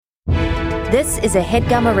This is a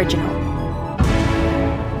HeadGum original.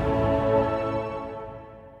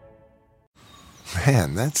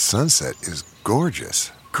 Man, that sunset is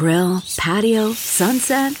gorgeous. Grill, patio,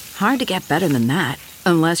 sunset. Hard to get better than that.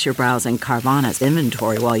 Unless you're browsing Carvana's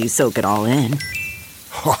inventory while you soak it all in.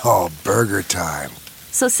 Oh, burger time.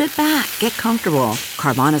 So sit back, get comfortable.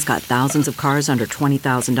 Carvana's got thousands of cars under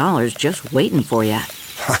 $20,000 just waiting for you.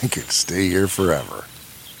 I could stay here forever.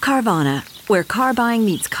 Carvana, where car buying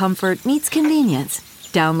meets comfort meets convenience.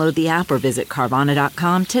 Download the app or visit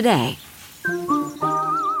Carvana.com today.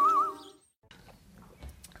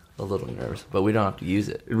 A little nervous, but we don't have to use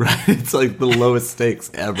it. Right? It's like the lowest stakes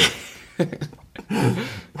ever.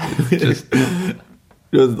 Just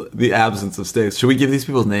the absence of stakes. Should we give these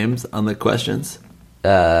people's names on the questions?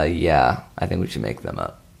 Yeah, I think we should make them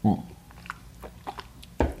up. All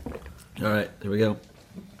right, here we go.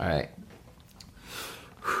 All right.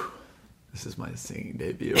 This is my singing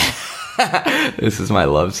debut. This is my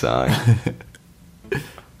love song.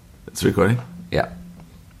 It's recording? Yeah.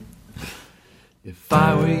 If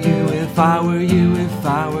I were you, if I were you, if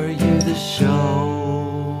I were you, the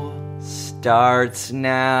show Starts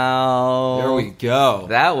now. There we go.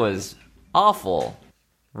 That was awful.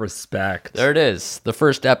 Respect. There it is. The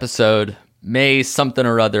first episode, May something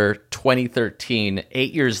or other, 2013.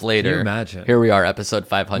 8 years later. Can you imagine? Here we are, episode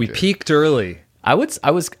 500. We peaked early. I was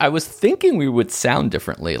thinking we would sound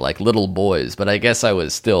differently, like little boys, but I guess I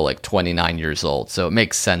was still like 29 years old, so it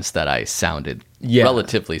makes sense that I sounded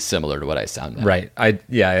relatively similar to what I sound now. Right.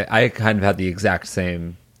 I kind of had the exact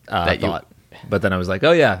same thought. But then I was like,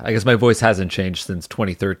 oh yeah, I guess my voice hasn't changed since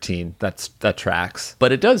 2013. That tracks.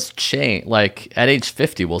 But it does change. Like at age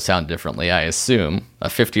 50, we'll sound differently, I assume. A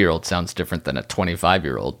 50-year-old sounds different than a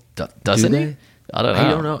 25-year-old, doesn't he? I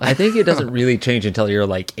don't know. I think it doesn't really change until you're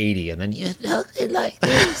like 80, and then you look like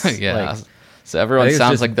this. Yeah. Like, so everyone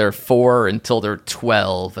sounds just like they're 4 until they're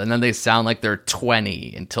 12, and then they sound like they're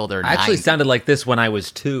 20 until they're 90. I actually sounded like this when I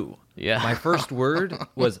was 2. Yeah. My first word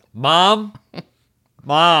was mom.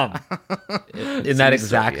 Mom. In that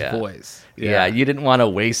exact voice. Yeah, you didn't want to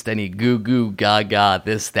waste any goo goo gaga,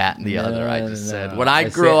 this, that, and the other. I just said, when I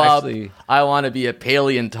grow up, I want to be a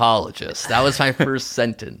paleontologist. That was my first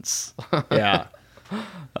sentence. Yeah.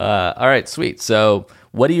 All right, sweet. So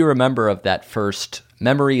what do you remember of that first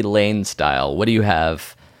memory lane style? What do you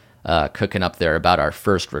have cooking up there about our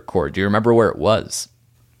first record? Do you remember where it was?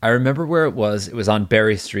 I remember where it was. It was on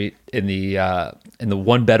Berry Street in the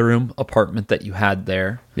 1-bedroom apartment that you had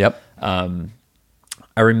there. Yep. I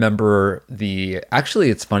remember actually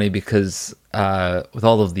it's funny because with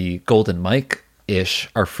all of the golden mic-ish,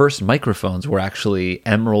 our first microphones were actually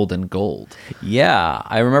emerald and gold. Yeah,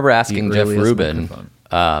 I remember asking Jeff earliest Rubin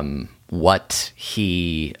what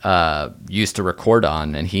he used to record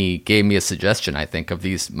on, and he gave me a suggestion, I think, of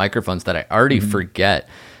these microphones that I already forget.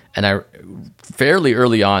 And fairly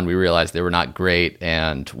early on, we realized they were not great,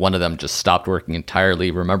 and one of them just stopped working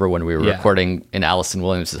entirely. Remember when we were recording in Allison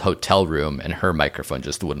Williams' hotel room, and her microphone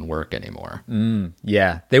just wouldn't work anymore.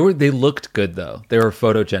 Yeah, they looked good though. They were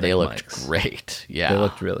photogenic. They looked mics. great. Yeah, They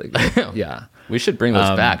looked really good. Yeah, we should bring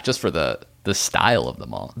those back just for the style of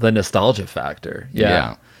them all. the nostalgia factor.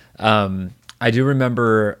 Yeah. I do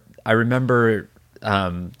remember. I remember. I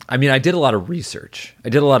mean, I did a lot of research.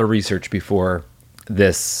 Before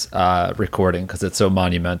this recording because it's so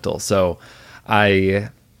monumental. So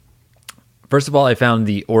first of all, I found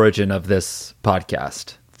the origin of this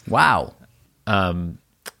podcast. Wow.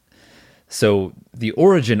 So the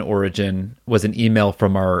origin was an email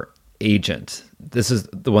from our agent. This is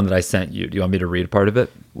the one that I sent you. Do you want me to read part of it?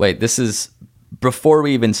 Wait, this is before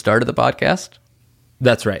we even started the podcast?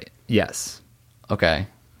 That's right. Yes. Okay.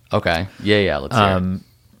 Yeah, let's hear it.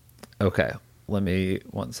 Okay. Let me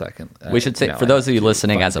 1 second. We should say, for those of you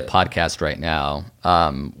listening as a podcast right now,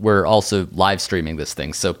 we're also live streaming this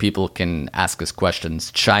thing, so people can ask us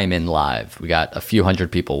questions, chime in live. We got a few hundred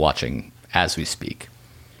people watching as we speak.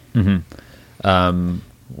 Mm-hmm.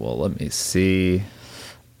 Well, let me see.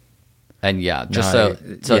 And yeah, just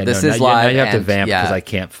this is now live. you have to and, vamp because I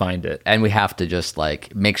can't find it. And we have to just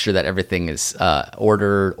like make sure that everything is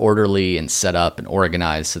orderly and set up and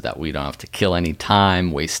organized so that we don't have to kill any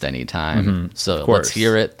time, waste any time. So let's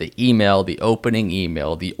hear it. The email, the opening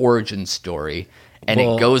email, the origin story. And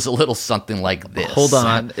it goes a little something like this. Hold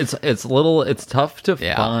on. It's tough to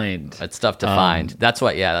find. It's tough to find. That's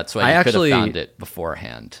why you could have found it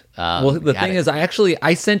beforehand. Well, the thing is,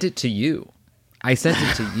 I sent it to you. I sent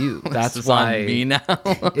it to you. That's This is why on me now.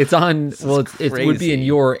 it's on. Well, it would be in crazy.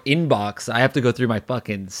 your inbox. I have to go through my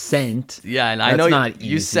fucking sent. Yeah, and I That's know not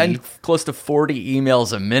you easy. send close to 40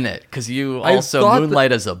 emails a minute because you I also thought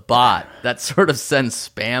moonlight as a bot that sort of sends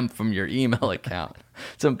spam from your email account.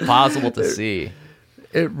 It's impossible to see.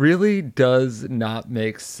 It really does not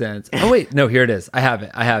make sense. Oh wait, no, here it is. I have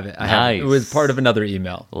it. Nice. It was part of another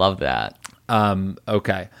email. Love that.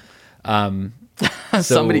 Okay.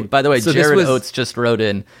 Somebody, by the way, so this Jared was- Oates just wrote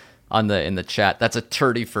in the chat. That's a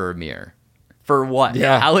turdy for Amir. For what?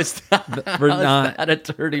 Yeah. How is that? We're how is not- that a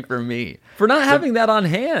turdy for me? For not having that on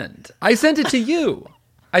hand. I sent it to you.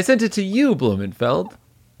 I sent it to you, Blumenfeld.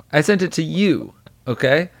 I sent it to you.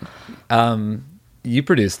 Okay. You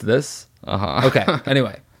produced this. Okay.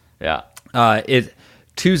 Anyway. Yeah. It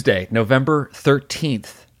Tuesday, November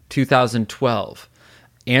 13th, 2012.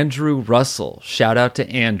 Andrew Russell. Shout out to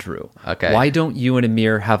Andrew. Okay. Why don't you and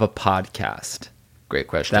Amir have a podcast? Great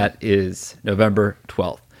question. That is November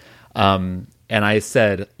 12th. And I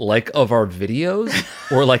said, like of our videos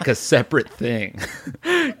or like a separate thing?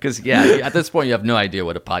 Because at this point you have no idea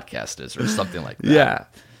what a podcast is or something like that. Yeah.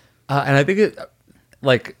 And I think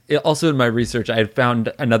also in my research, I had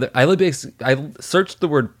found I searched the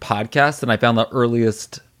word podcast and I found the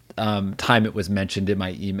earliest time it was mentioned in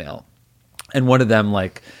my email. And one of them,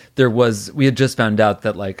 we had just found out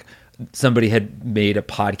that somebody had made a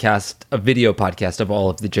video podcast of all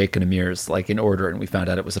of the Jake and Amirs in order. And we found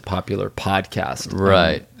out it was a popular podcast.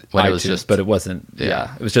 Right. When it was just, but it wasn't.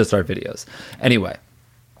 Yeah. It was just our videos. Anyway,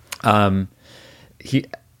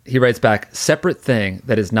 he writes back, separate thing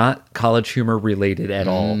that is not College Humor related at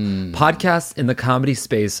all. Podcasts in the comedy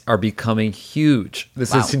space are becoming huge.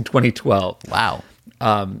 This is in 2012. Wow.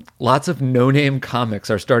 Lots of no-name comics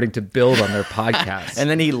are starting to build on their podcasts. And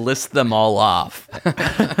then he lists them all off.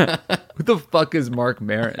 Who the fuck is Mark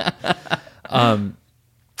Maron? And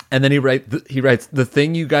then he writes, the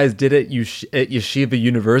thing you guys did at Yeshiva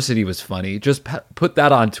University was funny. Just put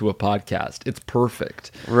that onto a podcast. It's perfect.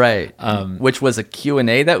 Right. Which was a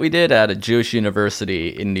Q&A that we did at a Jewish university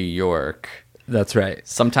in New York. That's right.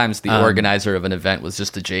 Sometimes the organizer of an event was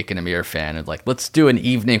just a Jake and Amir fan and let's do an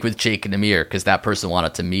evening with Jake and Amir because that person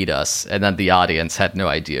wanted to meet us. And then the audience had no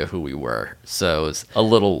idea who we were. So it was a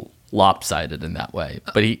little lopsided in that way.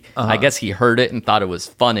 But I guess he heard it and thought it was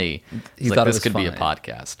funny. He thought this it was could be a funny.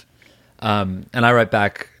 podcast. And I write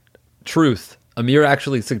back, truth. Amir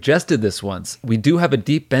actually suggested this once. We do have a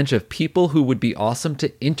deep bench of people who would be awesome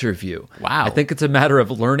to interview. Wow. I think it's a matter of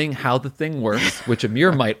learning how the thing works, which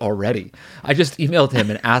Amir might already. I just emailed him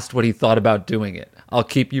and asked what he thought about doing it. I'll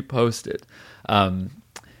keep you posted. And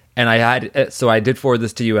I did forward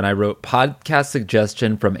this to you, and I wrote, podcast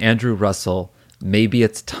suggestion from Andrew Russell. Maybe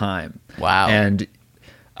it's time. Wow. And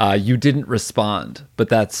you didn't respond, but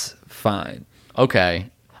that's fine. Okay.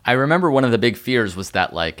 I remember one of the big fears was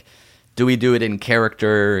that, do we do it in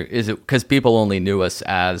character? Is it because people only knew us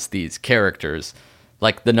as these characters?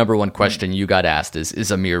 The number one question you got asked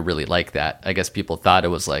is Amir really like that? I guess people thought it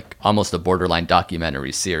was almost a borderline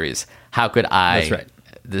documentary series. How could I, That's right.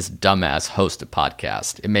 this dumbass, host a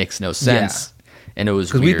podcast? It makes no sense. Yeah. And it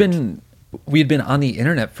was weird. Because we'd been on the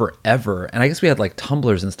internet forever, and I guess we had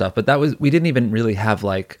Tumblrs and stuff, but we didn't even really have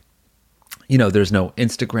there's no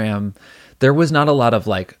Instagram. There was not a lot of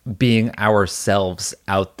being ourselves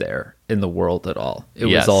out there in the world at all. It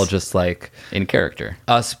was all just in character,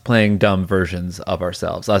 us playing dumb versions of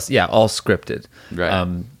ourselves. All scripted.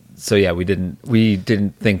 Right. So we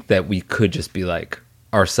didn't think that we could just be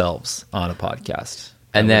ourselves on a podcast.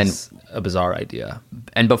 And That then was a bizarre idea.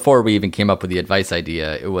 And before we even came up with the advice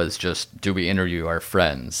idea, it was just, do we interview our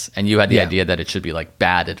friends? And you had the idea that it should be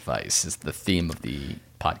bad advice is the theme of the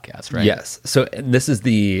podcast, right? Yes. So this is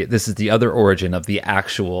the other origin of the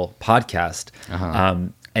actual podcast.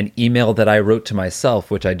 An email that I wrote to myself,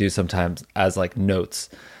 which I do sometimes as notes,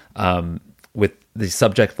 with the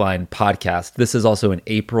subject line podcast. This is also in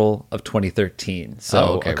April of 2013.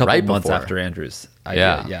 So a couple right months before. after Andrew's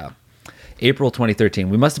idea. Yeah. April 2013.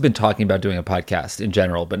 We must have been talking about doing a podcast in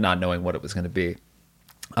general, but not knowing what it was going to be.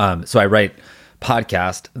 So I write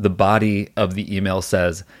podcast. The body of the email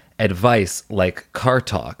says, advice like car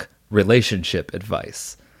talk, relationship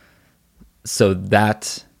advice. So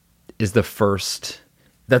that is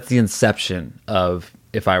that's the inception of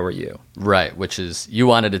If I Were You. Right, which is, you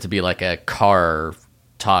wanted it to be a car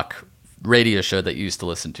talk radio show that you used to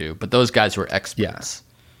listen to, but those guys were experts. Yes.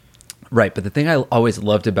 Right, but the thing I always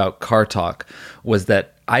loved about car talk was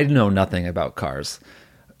that I know nothing about cars.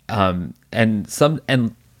 And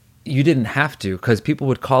you didn't have to, because people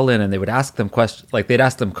would call in and they would ask them questions, they'd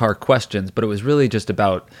ask them car questions, but it was really just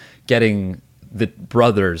about getting the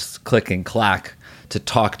brothers click and clack to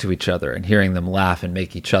talk to each other and hearing them laugh and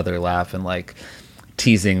make each other laugh and like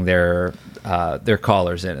teasing their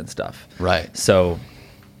callers in and stuff. Right. So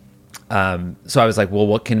I was like, well,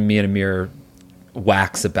 what can me and Amir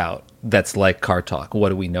wax about that's like Car Talk? What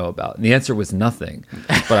do we know about? And the answer was nothing.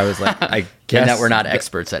 But I was like, I guess And that we're not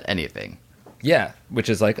experts at anything. Yeah, which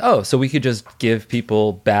is like, oh, so we could just give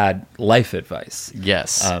people bad life advice.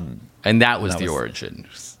 Yes. And that was the origin.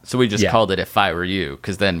 So we just called it If I Were You,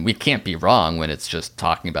 because then we can't be wrong when it's just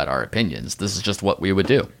talking about our opinions. This is just what we would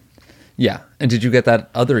do. Yeah. And did you get that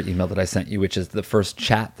other email that I sent you, which is the first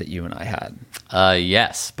chat that you and I had?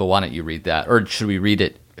 Yes, but why don't you read that? Or should we read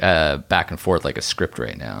it back and forth like a script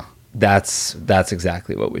right now? That's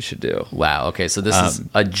exactly what we should do. Wow. Okay, so this is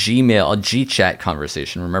a Gchat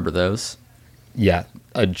conversation. Remember those? Yeah,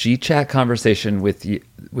 a Gchat conversation with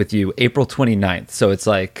you April 29th. So it's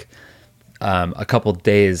like a couple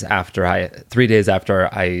days after 3 days after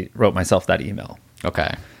I wrote myself that email.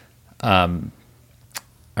 Okay. All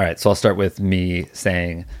right, so I'll start with me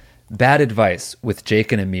saying, bad advice with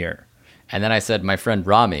Jake and Amir. And then I said, my friend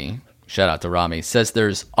Rami, shout out to Rami, says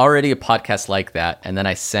there's already a podcast like that. And then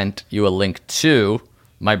I sent you a link to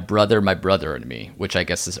My Brother and Me, which I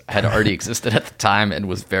guess had already existed at the time and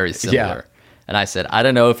was very similar. Yeah. And I said, I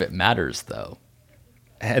don't know if it matters, though.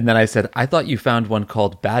 And then I said, I thought you found one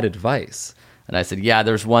called Bad Advice. And I said, yeah,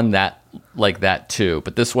 there's one that like that, too.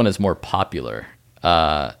 But this one is more popular.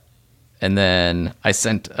 And then I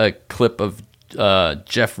sent a clip of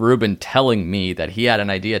Jeff Rubin telling me that he had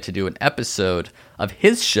an idea to do an episode of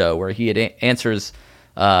his show where he answers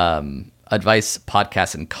advice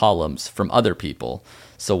podcasts and columns from other people.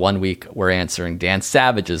 So 1 week we're answering Dan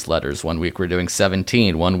Savage's letters. 1 week we're doing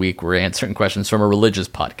 17. 1 week we're answering questions from a religious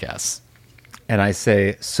podcast. And I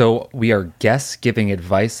say, so we are guests giving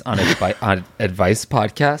advice on advice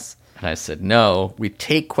podcasts? And I said, no, we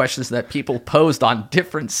take questions that people posed on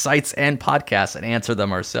different sites and podcasts and answer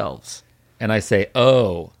them ourselves. And I say,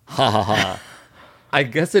 oh, ha ha ha. I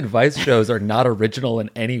guess advice shows are not original in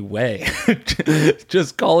any way.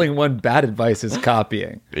 Just calling one bad advice is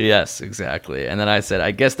copying. Yes, exactly. And then I said,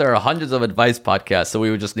 I guess there are hundreds of advice podcasts, so we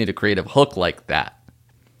would just need a creative hook like that.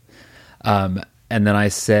 And then I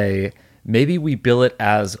say, maybe we bill it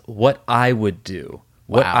as what I would do.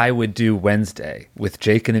 What I would do Wednesday with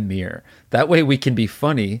Jake and Amir. That way we can be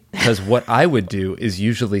funny, because what I would do is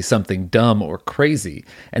usually something dumb or crazy.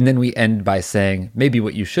 And then we end by saying, maybe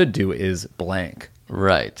what you should do is blank.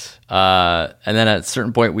 Right. And then at a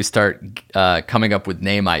certain point, we start coming up with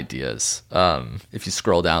name ideas, if you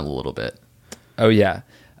scroll down a little bit. Oh, yeah.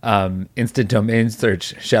 Instant domain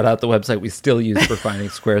search. Shout out the website we still use for finding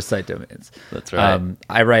Square site domains. That's right.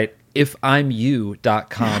 I write,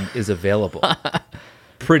 ifimyou.com is available.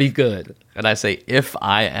 Pretty good. And I say, if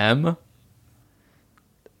I am.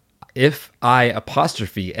 If I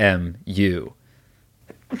apostrophe M you.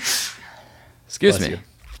 Excuse Bless me. you.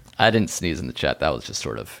 I didn't sneeze in the chat. That was just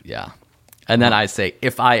sort of, yeah. And then I say,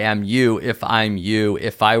 if I am you, if I'm you,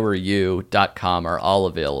 if I were you.com are all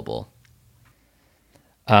available.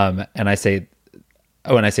 And I say,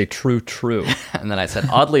 true. And then I said,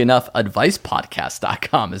 oddly enough,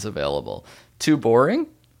 advicepodcast.com is available. Too boring?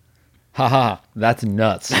 Haha, that's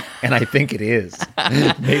nuts. And I think it is.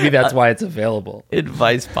 Maybe that's why it's available.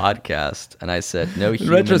 Advice podcast. And I said, no In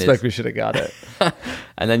human retrospect, we should have got it.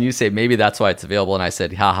 And then you say, maybe that's why it's available. And I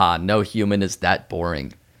said, haha, no human is that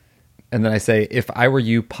boring. And then I say, if I were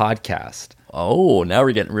you podcast. Oh, now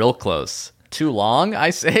we're getting real close. Too long? I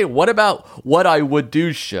say, what about What I Would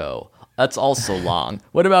Do show? That's also long.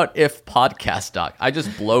 What about if podcast doc? I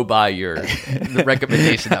just blow by the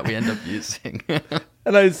recommendation that we end up using.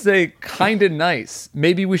 And I say, kind of nice.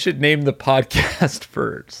 Maybe we should name the podcast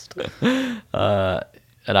first. And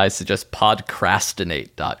I suggest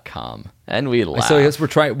podcrastinate.com. And we laugh. So I guess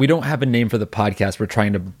we don't have a name for the podcast. We're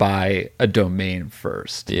trying to buy a domain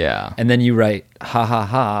first. Yeah. And then you write, ha ha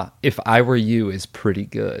ha, if I were you is pretty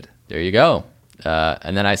good. There you go.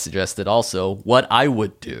 And then I suggested also What I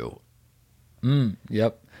Would Do.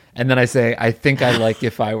 Yep. And then I say, I think I like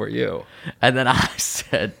if I were you. And then I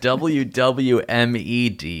said,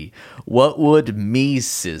 WWMED, what would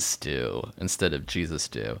Mises do instead of Jesus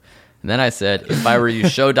do? And then I said, if I were you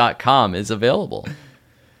show.com is available.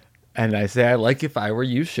 And I say, I like if I were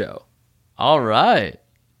you show. All right.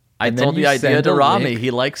 I And then told the you idea send to a Rami. link.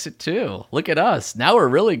 He likes it too. Look at us. Now we're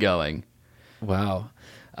really going. Wow.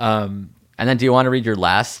 And then do you want to read your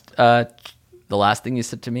the last thing you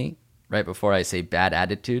said to me right before I say bad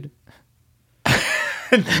attitude?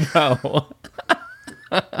 No.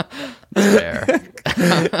 Fair.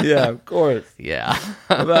 Yeah, of course. Yeah.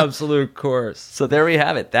 Of absolute course. So there we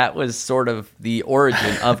have it. That was sort of the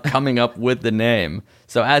origin of coming up with the name.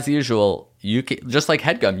 So as usual, just like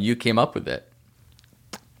HeadGum, you came up with it.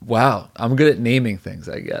 Wow. I'm good at naming things,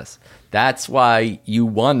 I guess. That's why you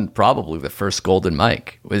won probably the first Golden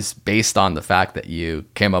Mike, was based on the fact that you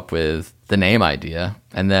came up with the name idea.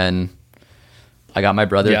 And then I got my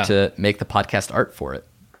brother to make the podcast art for it.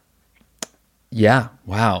 Yeah.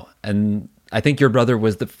 Wow. And I think your brother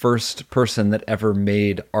was the first person that ever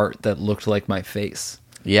made art that looked like my face.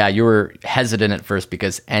 Yeah, you were hesitant at first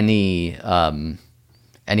because any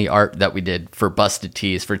art that we did for Busted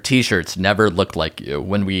Tees, for T-shirts, never looked like you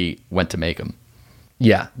when we went to make them.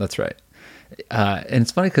 Yeah, that's right. And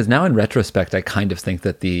it's funny because now in retrospect, I kind of think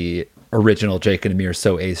that the original Jake and Amir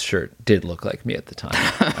So Ace shirt did look like me at the time.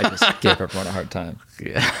 I just gave everyone a hard time.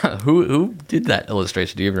 Yeah. Who did that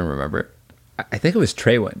illustration? Do you even remember? I think it was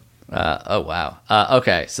Treywin. Oh, wow.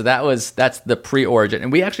 Okay, so that's the pre-origin.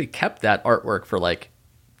 And we actually kept that artwork for like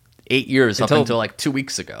 8 years up until like 2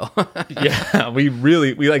 weeks ago. Yeah, we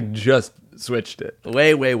just switched it.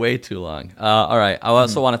 Way too long. All right. I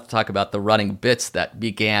also wanted to talk about the running bits that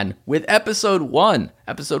began with episode 1.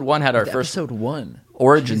 Episode 1 had our first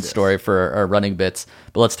origin story for our running bits.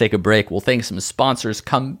 But let's take a break. We'll thank some sponsors,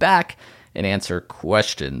 come back, and answer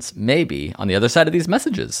questions, maybe on the other side of these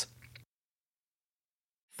messages.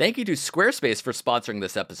 Thank you to Squarespace for sponsoring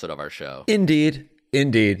this episode of our show. Indeed.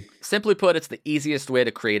 Simply put, it's the easiest way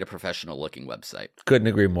to create a professional-looking website. Couldn't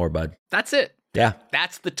agree more, bud. That's it. Yeah.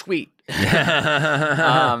 That's the tweet. No,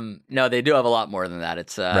 they do have a lot more than that.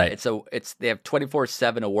 They have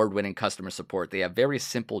 24/7 award-winning customer support. They have very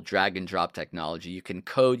simple drag and drop technology. You can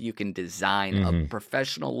code, you can design a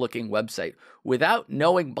professional-looking website without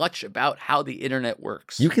knowing much about how the internet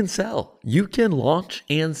works. You can sell. You can launch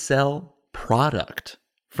and sell product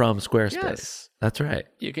from Squarespace. Yes. That's right.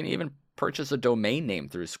 You can even purchase a domain name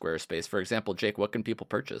through Squarespace. For example, Jake, what can people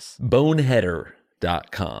purchase?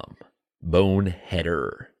 Boneheader.com.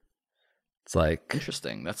 Boneheader. It's like...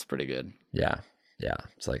 Interesting. That's pretty good. Yeah.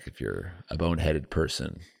 It's like if you're a boneheaded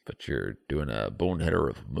person, but you're doing a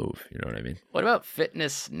boneheader move. You know what I mean? What about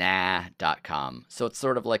fitnessnah.com? So it's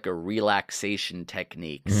sort of like a relaxation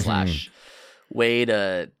technique / way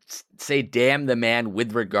to say damn the man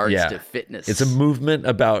with regards to fitness. It's a movement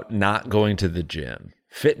about not going to the gym.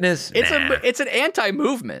 Fitness, it's an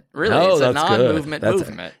anti-movement, really. Oh, it's a that's non-movement good.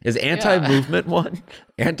 movement. Is anti-movement one?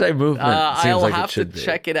 Anti-movement seems I'll like have it should to be.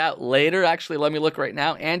 check it out later. Actually, let me look right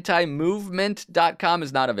now. Antimovement.com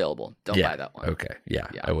is not available. Don't buy that one. Okay. Yeah,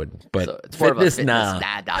 I wouldn't. But so it's more fitness of a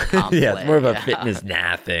fitnessnah.com yeah, it's more of a play. fitness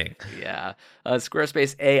nah thing. Yeah.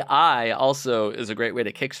 Squarespace AI also is a great way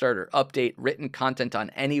to kickstart or update written content on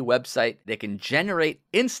any website. They can generate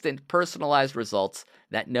instant personalized results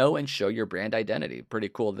that know and show your brand identity. Pretty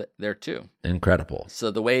cool there too. Incredible.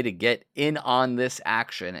 So the way to get in on this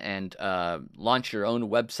action and launch your own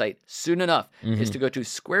website soon enough is to go to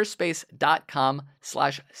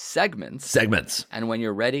squarespace.com/segments. Segments. And when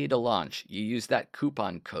you're ready to launch, you use that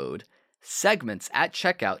coupon code segments at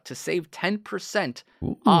checkout to save 10%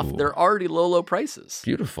 off their already low prices.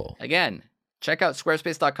 Beautiful. Again, check out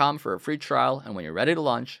squarespace.com for a free trial, and when you're ready to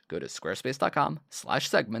launch, go to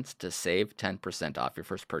squarespace.com/segments to save 10% off your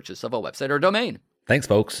first purchase of a website or domain. Thanks,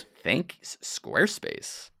 folks. Thanks,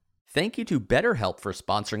 Squarespace. Thank you to BetterHelp for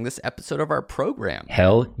sponsoring this episode of our program.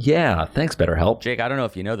 Hell yeah. Thanks, BetterHelp. Jake, I don't know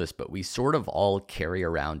if you know this, but we sort of all carry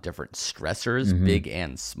around different stressors, big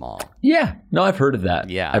and small. Yeah. No, I've heard of that.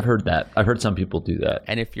 Yeah. I've heard that. I've heard some people do that.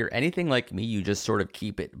 And if you're anything like me, you just sort of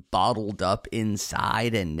keep it bottled up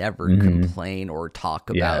inside and never complain or talk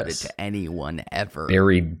about it to anyone ever.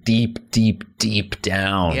 Buried deep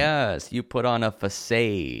down. Yes, you put on a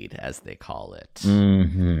facade, as they call it.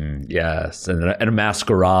 Yes, and a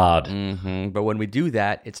masquerade. But when we do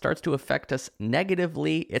that, it starts to affect us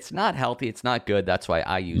negatively. It's not healthy. It's not good. That's why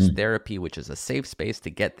I use therapy, which is a safe space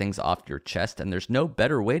to get things off your chest. And there's no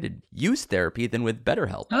better way to use therapy than with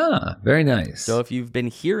BetterHelp. Ah, very nice. So if you've been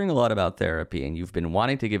hearing a lot about therapy and you've been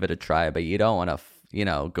wanting to give it a try, but you don't want to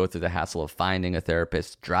go through the hassle of finding a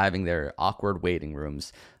therapist, driving their awkward waiting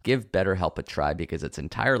rooms, give BetterHelp a try because it's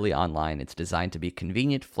entirely online. It's designed to be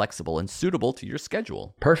convenient, flexible, and suitable to your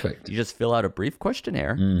schedule. Perfect. You just fill out a brief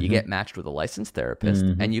questionnaire, you get matched with a licensed therapist,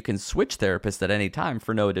 and you can switch therapists at any time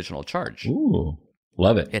for no additional charge. Ooh,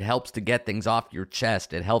 love it. It helps to get things off your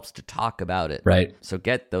chest. It helps to talk about it. Right. So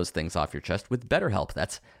get those things off your chest with BetterHelp.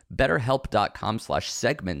 That's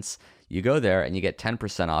betterhelp.com/segments. You go there and you get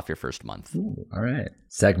 10% off your first month. Ooh, all right.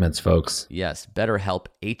 Segments, folks. Yes, BetterHelp,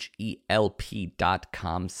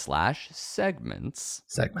 HELP.com/segments.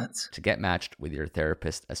 Segments. To get matched with your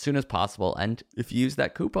therapist as soon as possible. And if you use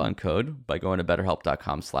that coupon code by going to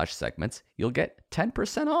BetterHelp.com/segments, you'll get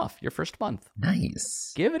 10% off your first month.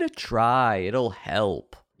 Nice. Give it a try. It'll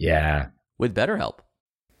help. Yeah. With BetterHelp.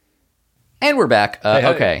 And we're back.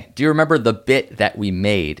 Okay. Do you remember the bit that we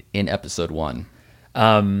made in episode 1?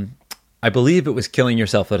 I believe it was killing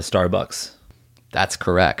yourself at a Starbucks. That's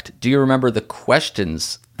correct. Do you remember the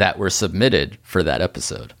questions that were submitted for that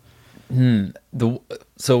episode?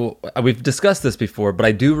 So we've discussed this before, but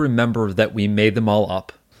I do remember that we made them all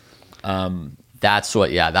up. That's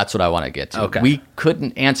what I want to get to. Okay. We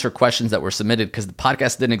couldn't answer questions that were submitted because the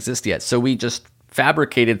podcast didn't exist yet. So we just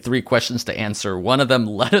fabricated 3 questions to answer. One of them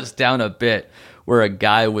led us down a bit where a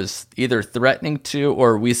guy was either threatening to,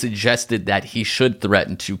 or we suggested that he should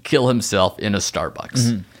threaten to kill himself in a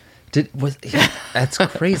Starbucks. That's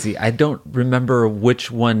crazy. I don't remember which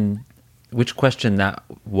question that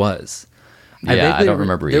was. I don't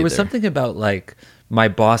remember either. There was something about like my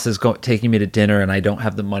boss is taking me to dinner and I don't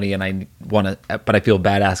have the money and I want to, but I feel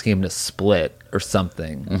bad asking him to split or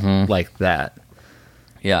something like that.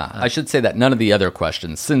 Yeah, I should say that none of the other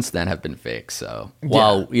questions since then have been fake. So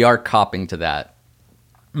while we are copping to that,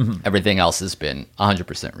 everything else has been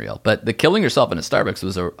 100% real. But the killing yourself in a Starbucks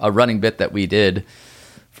was a running bit that we did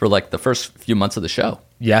for like the first few months of the show.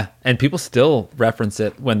 Yeah, and people still reference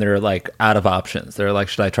it when they're like out of options. They're like,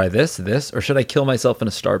 should I try this, or should I kill myself in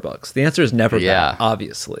a Starbucks? The answer is never that,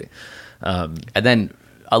 obviously. And then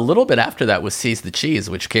a little bit after that was Seize the Cheese,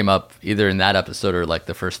 which came up either in that episode or like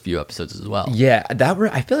the first few episodes as well. Yeah,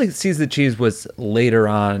 I feel like Seize the Cheese was later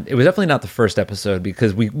on. It was definitely not the first episode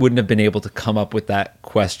because we wouldn't have been able to come up with that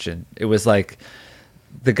question. It was like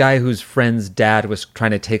the guy whose friend's dad was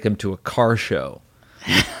trying to take him to a car show.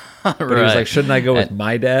 But he was like, shouldn't I go with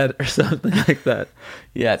my dad or something like that?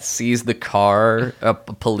 Yeah, seize the car, a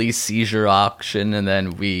police seizure auction, and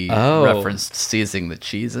then we referenced seizing the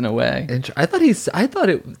cheese in a way. I thought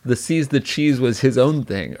the seize the cheese was his own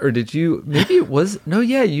thing, or did you? Maybe it was. No,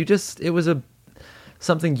 yeah, it was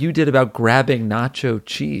something you did about grabbing nacho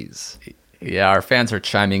cheese. Yeah, our fans are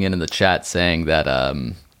chiming in the chat saying that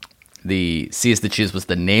the Seize the Cheese was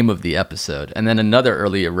the name of the episode. And then another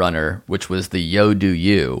earlier runner, which was the Yo Do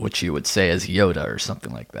You, which you would say as Yoda or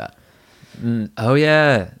something like that. Oh,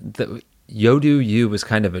 yeah. The Yo Do You was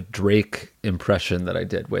kind of a Drake impression that I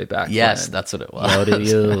did way back Yes, when. that's what it was. Yo Do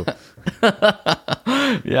You.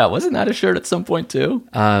 Yeah, wasn't that a shirt at some point too?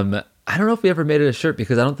 I don't know if we ever made it a shirt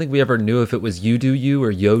because I don't think we ever knew if it was You Do You or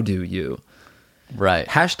Yo Do You. Right.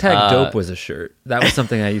 Hashtag dope was a shirt. That was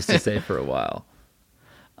something I used to say for a while.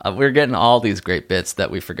 We're getting all these great bits that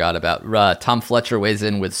we forgot about. Tom Fletcher weighs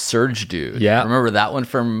in with Surge Dude. Yeah. Remember that one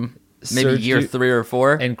from maybe Surge year Dude 3 or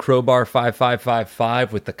 4? And Crowbar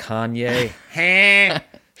 5555 with the Kanye.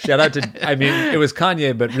 Shout out to, I mean, it was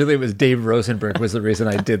Kanye, but really it was Dave Rosenberg was the reason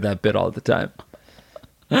I did that bit all the time.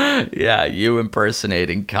 Yeah, you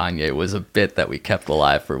impersonating Kanye was a bit that we kept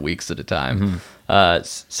alive for weeks at a time.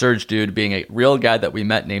 Surge Dude being a real guy that we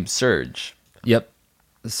met named Surge. Yep.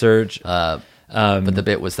 Surge. But the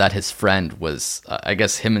bit was that his friend was, I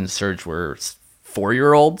guess him and Surge were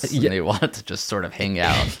 4-year-olds, and they wanted to just sort of hang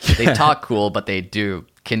out. They talk cool, but they do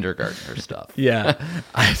kindergartner stuff. Yeah.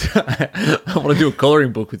 I want to do a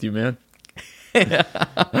coloring book with you, man.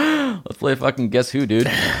 Let's play fucking Guess Who, dude.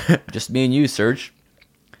 Just me and you, Surge.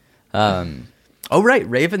 Oh, right,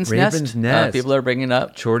 Raven's Nest. People are bringing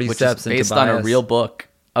up. Chorty which Steps is based on a real book,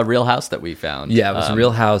 a real house that we found. Yeah, it was a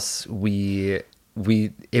real house.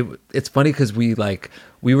 It's funny because we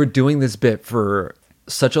were doing this bit for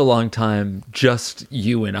such a long time, just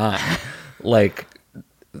you and I. Like,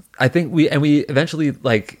 I think we eventually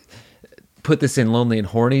put this in Lonely and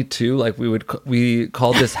Horny too. Like we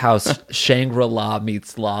called this house Shangri-La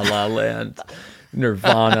meets La La Land,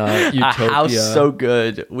 Nirvana, Utopia. A house so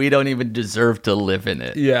good we don't even deserve to live in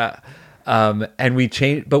it. Yeah, and we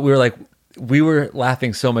changed, but we were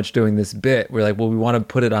laughing so much doing this bit. We're like, well, we want to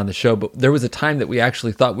put it on the show, but there was a time that we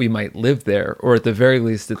actually thought we might live there, or at the very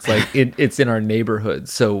least, it's like it's in our neighborhood.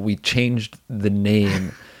 So we changed the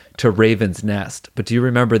name to Raven's Nest. But do you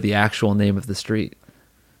remember the actual name of the street?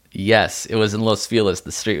 Yes, it was in Los Feliz.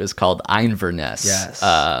 The street was called Inverness. Yes,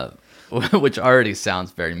 which already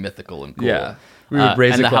sounds very mythical and cool. Yeah, we would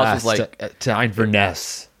raise a glass to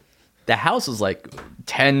Inverness. The house was like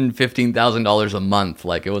 $10,000-$15,000 a month.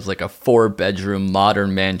 Like it was like a 4-bedroom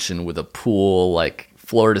modern mansion with a pool, like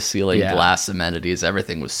floor to ceiling glass amenities.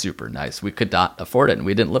 Everything was super nice. We could not afford it, and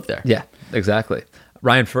we didn't live there. Yeah, exactly.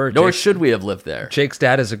 Ryan Fur. Nor should we have lived there. Jake's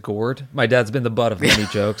dad is a gourd. My dad's been the butt of many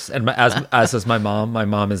jokes, and as is my mom. My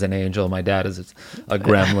mom is an angel. My dad is a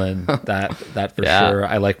gremlin. That for sure.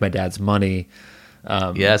 I like my dad's money.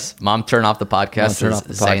 Yes, Mom, turn off the podcast. Turn off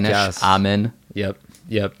the podcast. Amen. Yep.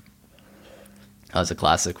 That was a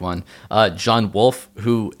classic one. John Wolfe,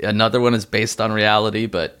 who another one is based on reality,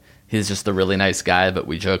 but he's just a really nice guy. But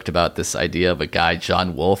we joked about this idea of a guy,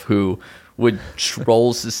 John Wolfe, who would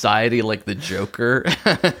troll society like the Joker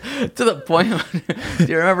to the point. Do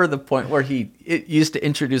you remember the point where he used to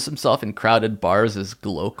introduce himself in crowded bars as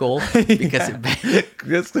Glocal because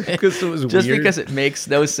because it was just weird. because it makes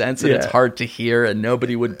no sense and it's hard to hear and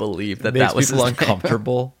nobody would believe that Makes that was people his name.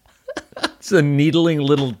 uncomfortable. It's a needling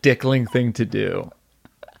little dickling thing to do.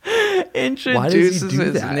 Introduces Why does he do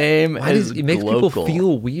his that? name Why does as it makes Glocal. people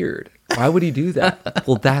feel weird? Why would he do that?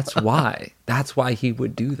 Well, that's why. That's why he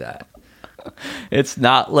would do that. It's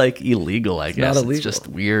not like illegal, I guess. not illegal. It's just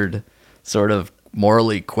weird, sort of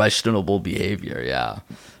morally questionable behavior. Yeah.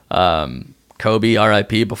 Kobe,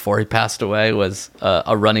 R.I.P. before he passed away, was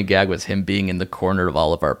a running gag was him being in the corner of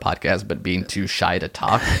all of our podcasts, but being too shy to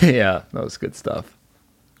talk. Yeah, that was good stuff.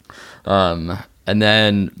 And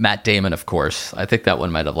then Matt Damon, of course. I think that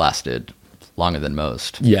one might have lasted longer than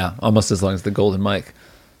most. Yeah, almost as long as the Golden Mike.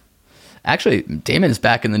 Actually, Damon's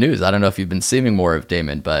back in the news. I don't know if you've been seeing more of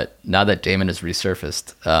Damon, but now that Damon has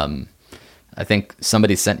resurfaced, I think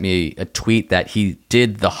somebody sent me a tweet that he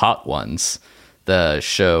did the Hot Ones, the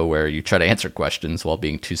show where you try to answer questions while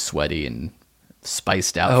being too sweaty and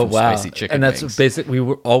spiced out from spicy chicken And that's wings. basically,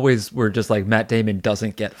 we're just like, Matt Damon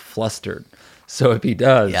doesn't get flustered. So if he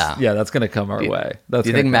does, that's going to come our way. Do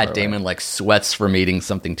you think Matt Damon like sweats from eating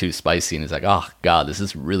something too spicy and he's like, oh God, this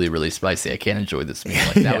is really, really spicy. I can't enjoy this meal.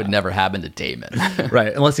 Like that would never happen to Damon.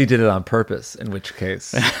 Right, unless he did it on purpose, in which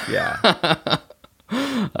case, yeah.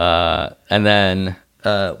 And then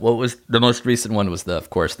what was the most recent one was of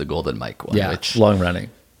course, the Golden Mike one. Yeah, which, long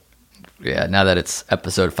running. Yeah, now that it's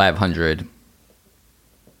episode 500,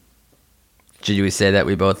 should we say that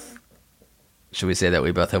we both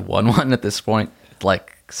have won one at this point?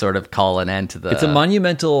 Like, sort of call an end to the... It's a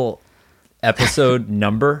monumental episode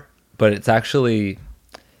number, but it's actually...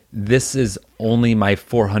 This is only my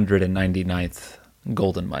 499th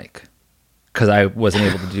Golden Mike, because I wasn't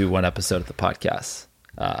able to do one episode of the podcast.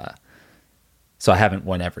 So I haven't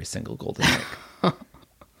won every single Golden Mike.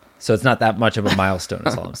 So it's not that much of a milestone,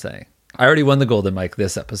 is all I'm saying. I already won the Golden Mike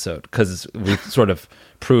this episode, because we sort of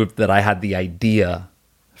proved that I had the idea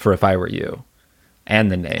for If I Were You.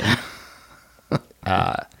 And the name.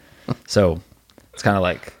 So it's kind of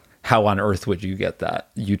like, how on earth would you get that?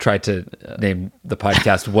 You tried to name the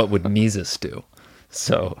podcast What Would Mises Do?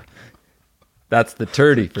 So that's the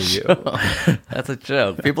turdy for you. That's a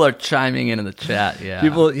joke. People are chiming in the chat. Yeah.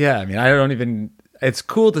 I mean, I don't even, it's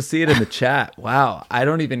cool to see it in the chat. Wow. I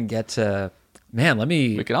don't even get to, man, let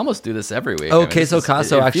me. We can almost do this every week. Oh, Queso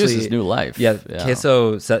Caso actually. It new life. Yeah.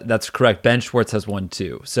 Queso, that's correct. Ben Schwartz has one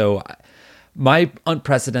too. So my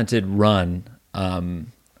unprecedented run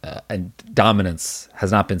and dominance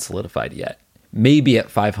has not been solidified yet. Maybe at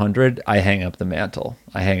 500, I hang up the mantle.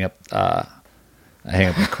 I hang up the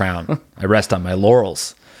crown. I rest on my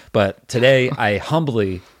laurels. But today, I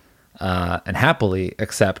humbly and happily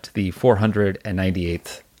accept the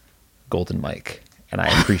 498th Golden Mike, and I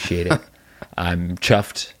appreciate it. I'm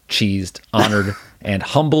chuffed, cheesed, honored, and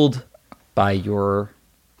humbled by your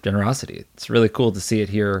generosity. It's really cool to see it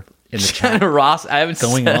here in the chat. I haven't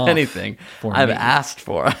Going said off anything. for I've me. asked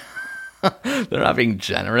for. They're not being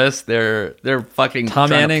generous. They're fucking Tom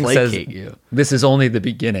trying Anning to says, placate you. "This is only the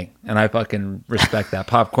beginning," and I fucking respect that.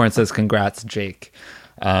 Popcorn says, "Congrats, Jake."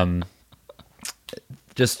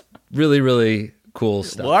 Just really, really cool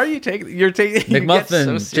stuff. Why are you taking? You're taking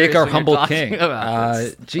McMuffin, Jake, our humble king.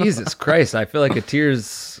 Jesus Christ, I feel like a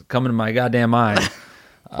tear's coming to my goddamn eye.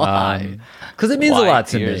 Why? Because it means Why a lot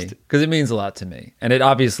to tears? me. Because it means a lot to me, and it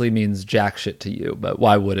obviously means jack shit to you. But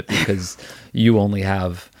why would it? Because you only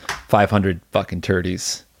have 500 fucking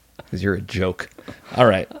turdies. Because you're a joke. All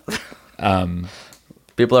right.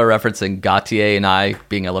 People are referencing Gautier and I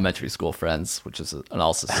being elementary school friends, which is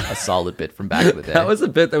also a solid bit from back in the day. That was a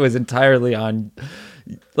bit that was entirely on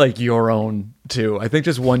like your own too. I think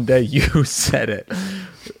just one day you said it.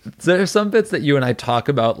 There are some bits that you and I talk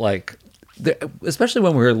about, like, especially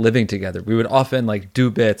when we were living together, we would often like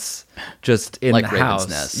do bits just in Like the Raven's house.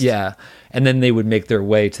 Nest. Yeah. And then they would make their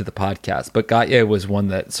way to the podcast. But Gautier was one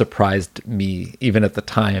that surprised me even at the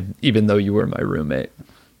time, even though you were my roommate.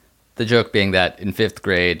 The joke being that in 5th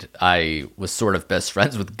grade, I was sort of best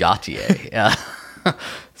friends with Gautier. Yeah.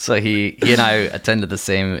 So he and I attended the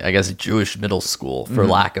same, I guess, Jewish middle school, for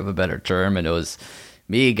lack of a better term. And it was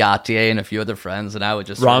me, Gautier, and a few other friends, and I would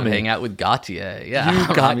just sort of Rami. hang out with Gautier. Yeah, You, Rami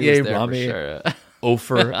was Gautier, there for Rami. sure.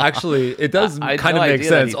 Ofer. Actually, it does I had kind no of make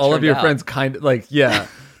idea that sense. he All of turned your out. friends kind of like, yeah.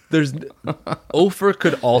 There's Ofer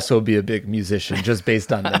could also be a big musician just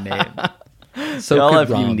based on the name. So They all could have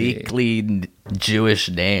Rami. uniquely Jewish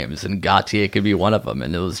names, and Gautier could be one of them.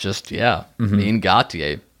 And it was just, me and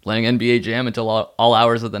Gautier playing NBA Jam until all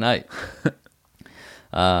hours of the night.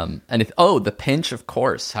 The Pinch, of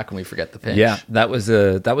course. How can we forget the Pinch? Yeah, that was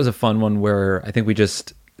a fun one where I think we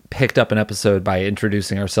just picked up an episode by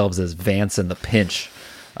introducing ourselves as Vance and the Pinch.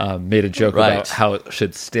 Made a joke Right. about how it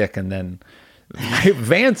should stick, and then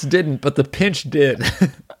Vance didn't, but the Pinch did.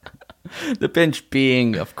 The Pinch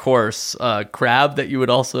being, of course, a crab that you would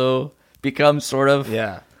also become sort of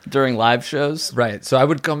during live shows. Right. So I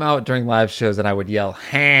would come out during live shows and I would yell,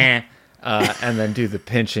 "Ha!" And then do the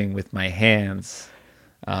pinching with my hands.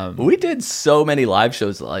 We did so many live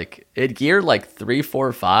shows, like at year like 3,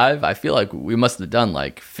 4, 5. I feel like we must have done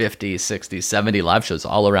like 50, 60, 70 live shows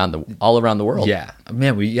all around the world. Yeah,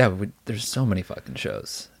 man. There's so many fucking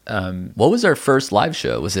shows. What was our first live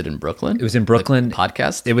show? Was it in Brooklyn? It was in Brooklyn. Like,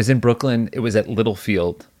 podcast? It was in Brooklyn. It was at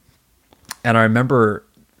Littlefield. And I remember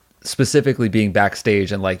specifically being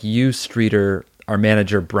backstage and like you, Streeter, our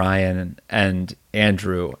manager, Brian, and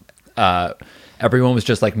Andrew, everyone was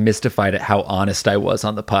just like mystified at how honest I was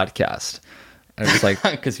on the podcast. And it was like,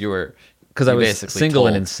 Because I was single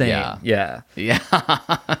and insane. Yeah.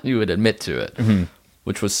 You would admit to it,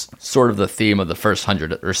 which was sort of the theme of the first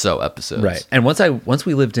 100 or so episodes. Right. And once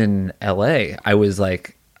we lived in LA, I was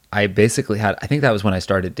like, I basically had, I think that was when I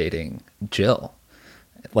started dating Jill.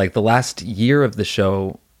 Like the last year of the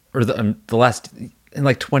show, or the last, in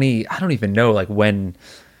like 20, I don't even know like when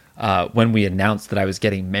we announced that I was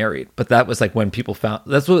getting married, but that was like when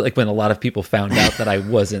when a lot of people found out that I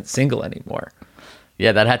wasn't single anymore.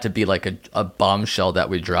 Yeah, that had to be like a bombshell that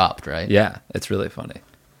we dropped, right? Yeah, it's really funny.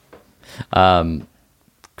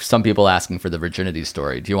 Some people asking for the virginity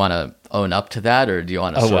story. Do you want to own up to that, or do you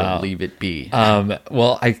want to of leave it be?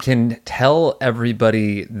 Well, I can tell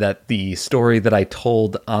everybody that the story that I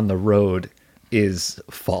told on the road is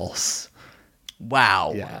false.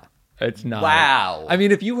 Wow. Yeah, it's not. Wow. I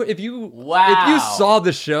mean, if you saw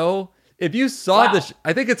the show,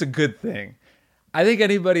 I think it's a good thing. I think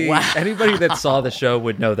anybody that saw the show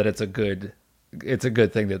would know that it's a good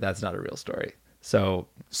thing that that's not a real story. So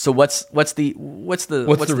what's the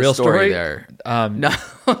real story there? No,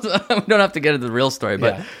 we don't have to get into the real story,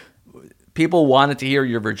 but people wanted to hear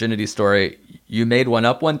your virginity story. You made one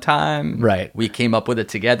up one time, right? We came up with it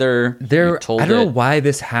together. I don't know why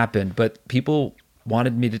this happened, but people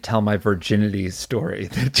wanted me to tell my virginity story.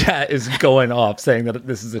 The chat is going off saying that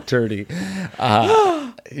this is a turdy.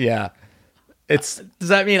 Yeah. Does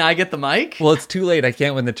that mean I get the mic? Well, it's too late. I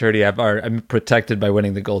can't win the turdy. I'm protected by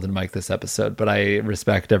winning the golden mic this episode, but I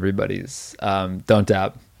respect everybody's. Don't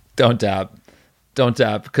dab,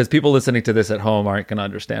 because people listening to this at home aren't going to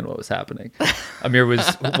understand what was happening. Amir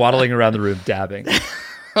was waddling around the room dabbing.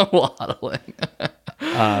 Waddling.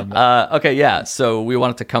 Okay, yeah. So we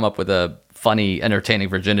wanted to come up with a funny, entertaining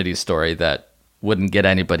virginity story that wouldn't get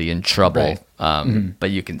anybody in trouble, right.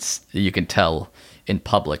 But you can tell in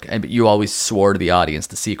public, and you always swore to the audience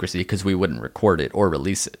to secrecy because we wouldn't record it or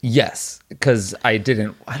release it. Yes, because I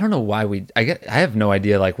don't know why I have no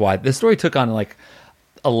idea like why this story took on like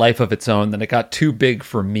a life of its own. Then it got too big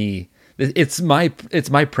for me. It's my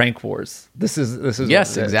prank wars. This is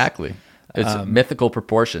yes, exactly. It's mythical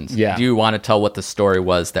proportions. Yeah. Do you want to tell what the story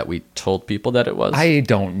was that we told people that it was? I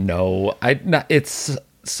don't know. It's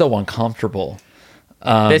so uncomfortable.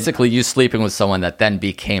 Basically, you sleeping with someone that then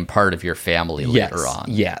became part of your family later on.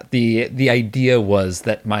 Yeah. The idea was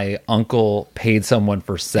that my uncle paid someone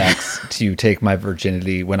for sex to take my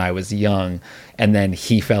virginity when I was young, and then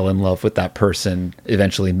he fell in love with that person,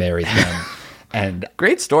 eventually married them. And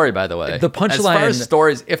great story, by the way. The punchline, as far as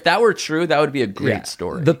stories, if that were true, that would be a great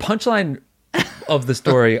story. The punchline of the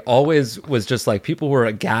story always was just like people were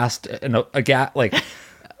aghast,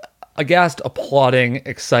 applauding,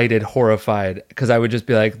 excited, horrified, because I would just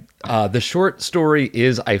be like, the short story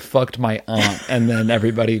is I fucked my aunt, and then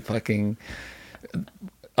everybody fucking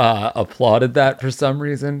applauded that for some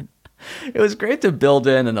reason. It was great to build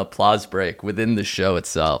in an applause break within the show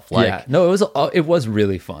itself. No, it was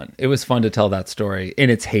really fun. It was fun to tell that story in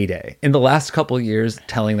its heyday. In the last couple of years,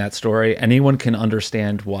 telling that story, anyone can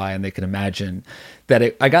understand why, and they can imagine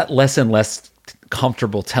that I got less and less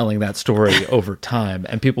comfortable telling that story over time,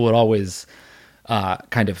 and people would always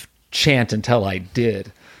kind of chant until I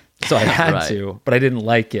did. So I had to, but I didn't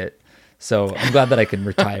like it. So I'm glad that I can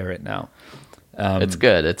retire it now. It's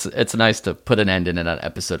good. It's nice to put an end in it on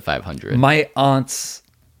episode 500. My aunt's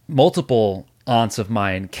multiple aunts of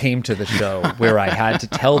mine came to the show where I had to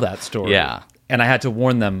tell that story. Yeah. And I had to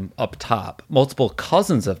warn them up top. Multiple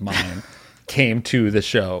cousins of mine came to the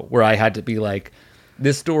show where I had to be like,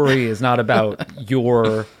 this story is not about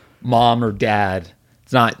your mom or dad.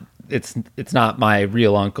 It's not my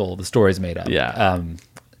real uncle. The story's made up. Yeah.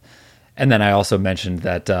 And then I also mentioned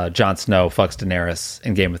that Jon Snow fucks Daenerys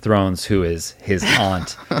in Game of Thrones, who is his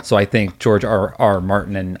aunt. So I think George R.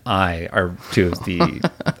 Martin and I are two of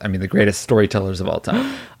the greatest storytellers of all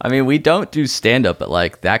time. I mean, we don't do stand-up, but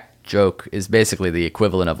like that joke is basically the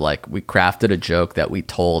equivalent of like we crafted a joke that we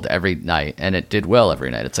told every night and it did well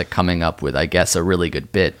every night. It's like coming up with, I guess, a really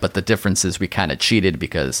good bit. But the difference is we kind of cheated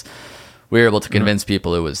because we were able to convince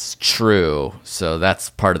people it was true. So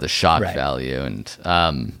that's part of the shock value. And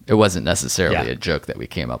it wasn't necessarily a joke that we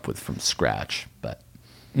came up with from scratch. But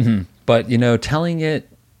But, you know, telling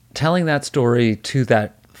that story to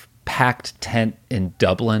that packed tent in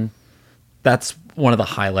Dublin, that's one of the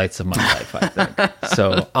highlights of my life, I think.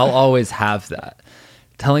 So I'll always have that.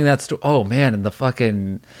 Telling that story. Oh, man. And the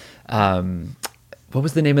fucking... what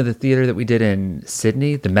was the name of the theater that we did in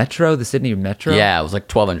Sydney? The Sydney Metro? yeah, it was like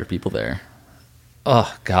 1,200 people there.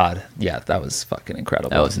 Oh, God. Yeah, that was fucking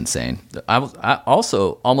incredible. That was insane. I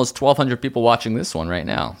also almost 1,200 people watching this one right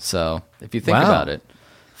now. So if you think about it,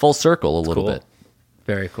 full circle a little bit.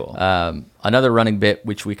 Very cool. Another running bit,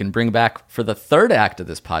 which we can bring back for the third act of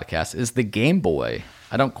this podcast, is the Game Boy.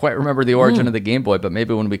 I don't quite remember the origin of the Game Boy, but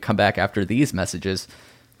maybe when we come back after these messages,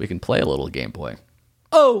 we can play a little Game Boy.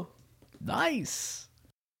 Oh, nice.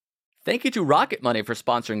 Thank you to Rocket Money for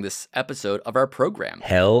sponsoring this episode of our program.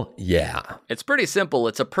 Hell yeah. It's pretty simple.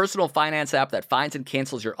 It's a personal finance app that finds and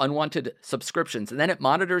cancels your unwanted subscriptions, and then it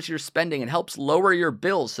monitors your spending and helps lower your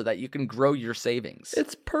bills so that you can grow your savings.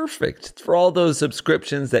 It's perfect. It's for all those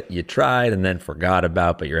subscriptions that you tried and then forgot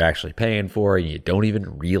about, but you're actually paying for, and you don't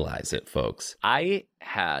even realize it, folks. I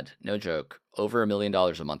had, no joke, over $1 million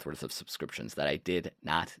a month worth of subscriptions that I did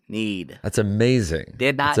not need. That's amazing.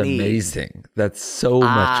 Did not That's need. amazing. That's so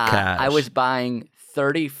much cash. I was buying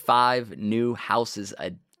 35 new houses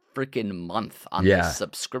a freaking month on this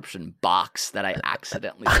subscription box that I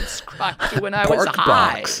accidentally subscribed to when I was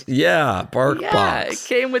high. Box. Yeah, Bark Yeah, Box. it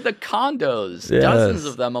came with the condos, Yes. dozens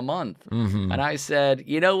of them a month. And I said,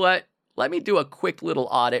 you know what? Let me do a quick little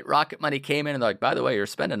audit. Rocket Money came in and they're like, by the way, you're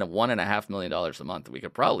spending $1.5 million a month. We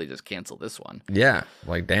could probably just cancel this one. Yeah,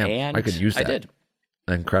 like damn, And I could use that. I did.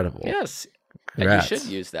 Incredible. Yes. Congrats. And you should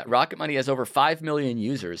use that. Rocket Money has over 5 million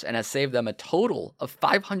users and has saved them a total of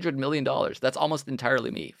 $500 million. That's almost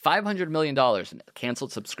entirely me. $500 million in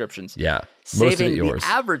canceled subscriptions. Yeah, most of it Saving yours. the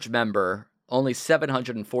average member only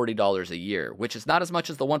 $740 a year, which is not as much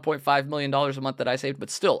as the $1.5 million a month that I saved, but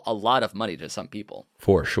still a lot of money to some people.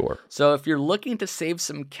 For sure. So if you're looking to save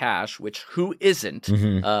some cash, which who isn't,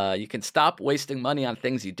 you can stop wasting money on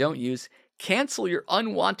things you don't use. Cancel your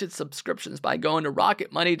unwanted subscriptions by going to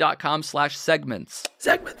rocketmoney.com/segments.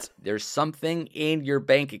 Segments. There's something in your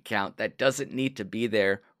bank account that doesn't need to be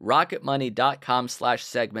there.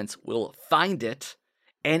 Rocketmoney.com/segments will find it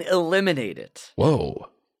and eliminate it. Whoa.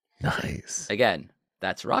 Nice. Again,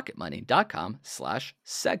 that's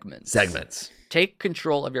rocketmoney.com/segments. Segments. Take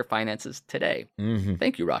control of your finances today.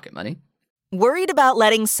 Thank you, Rocket Money. Worried about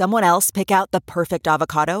letting someone else pick out the perfect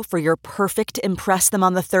avocado for your perfect impress them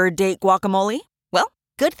on the third date guacamole? Well,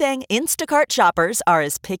 good thing Instacart shoppers are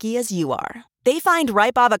as picky as you are. They find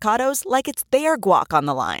ripe avocados like it's their guac on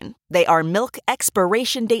the line. They are milk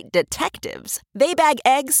expiration date detectives. They bag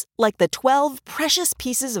eggs like the 12 precious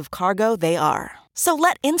pieces of cargo they are. So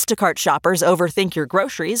let Instacart shoppers overthink your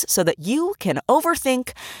groceries so that you can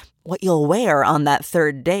overthink what you'll wear on that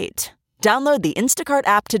third date. Download the Instacart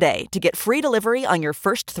app today to get free delivery on your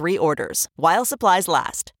first 3 orders, while supplies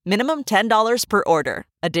last. Minimum $10 per order.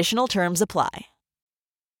 Additional terms apply.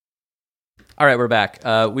 All right, we're back.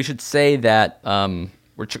 We should say that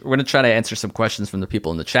we're going to try to answer some questions from the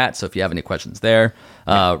people in the chat. So if you have any questions there,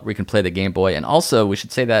 we can play the Game Boy. And also, we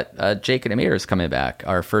should say that Jake and Amir is coming back.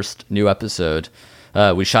 Our first new episode.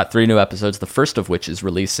 We shot 3 new episodes, the first of which is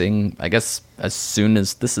releasing, I guess, as soon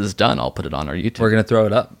as this is done. I'll put it on our YouTube. We're going to throw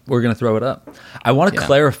it up. I want to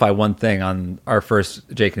clarify one thing on our first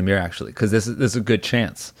Jake and Amir, actually, because this is a good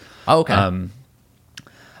chance. Oh, okay.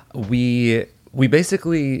 We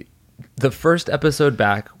basically... The first episode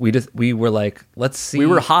back, we were like, let's see. We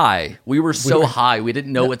were high. We were so high. We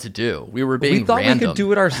didn't know what to do. We were being random. We thought we could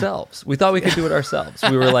do it ourselves.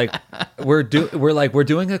 We were like, we're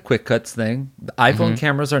doing a quick cuts thing. The iPhone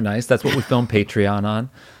cameras are nice. That's what we film Patreon on.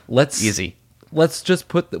 Let's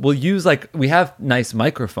just we'll use we have nice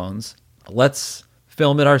microphones. Let's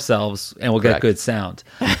film it ourselves and we'll get good sound.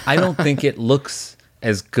 I don't think it looks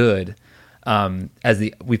as good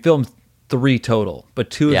we filmed 3 total, but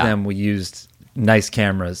 2 of them we used nice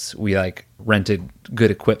cameras. We like rented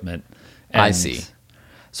good equipment. And I see.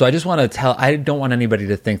 So I just want to I don't want anybody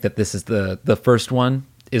to think that this is the first one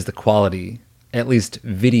is the quality, at least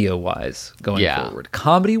video wise, going forward.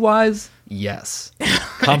 Comedy wise, yes.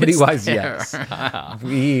 Comedy wise, yes.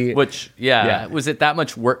 Was it that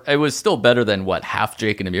much work? It was still better than what half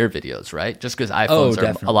Jake and Amir videos, right? Just because iPhones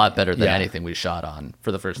are a lot better than anything we shot on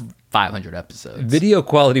for the first 500 episodes. Video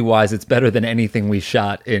quality wise, it's better than anything we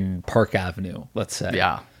shot in Park Avenue, let's say.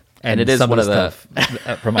 Yeah. And it is one of the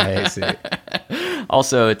stuff from IAC.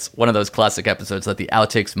 Also, it's one of those classic episodes that the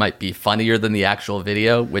outtakes might be funnier than the actual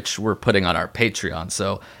video, which we're putting on our Patreon.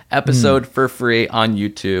 So episode for free on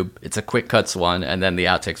YouTube. It's a quick cuts one, and then the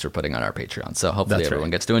outtakes we're putting on our Patreon. So hopefully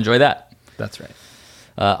everyone gets to enjoy that. That's right.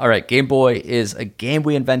 All right, Game Boy is a game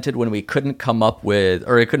we invented when we couldn't come up with,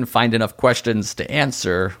 or we couldn't find enough questions to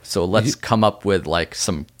answer. So let's come up with like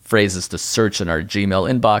some phrases to search in our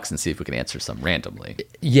Gmail inbox and see if we can answer some randomly.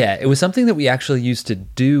 Yeah, it was something that we actually used to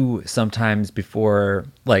do sometimes before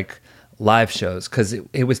like live shows, because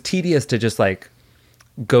it was tedious to just like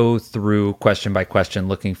go through question by question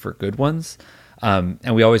looking for good ones.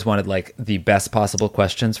 And we always wanted like the best possible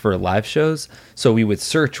questions for live shows. So we would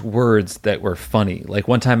search words that were funny. Like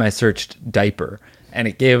one time I searched diaper and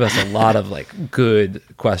it gave us a lot of like good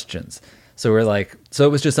questions. So we're like, so it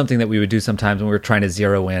was just something that we would do sometimes when we were trying to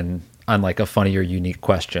zero in on like a funny or unique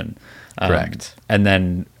question. Correct. And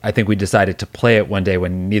then I think we decided to play it one day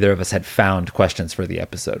when neither of us had found questions for the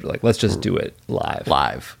episode. We're like, let's just do it live.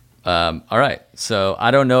 All right. So I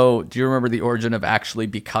don't know. Do you remember the origin of actually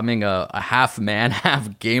becoming a half man,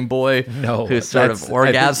 half Game Boy? No. Who sort of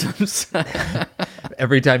orgasms?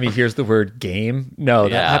 Every time he hears the word game,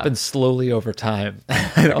 that happens slowly over time.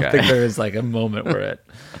 I don't think there is like a moment where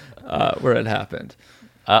it happened.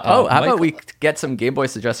 How about we get some Game Boy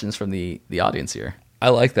suggestions from the audience here? I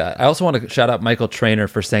like that. I also want to shout out Michael Trainer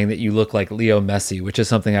for saying that you look like Leo Messi, which is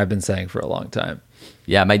something I've been saying for a long time.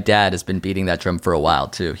 Yeah, my dad has been beating that drum for a while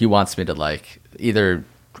too. He wants me to like either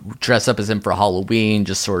dress up as him for Halloween,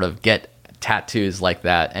 just sort of get tattoos like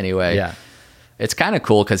that. Anyway, yeah, it's kind of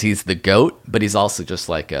cool because he's the GOAT, but he's also just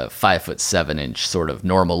like a 5'7" sort of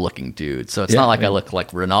normal looking dude. So it's not like I look like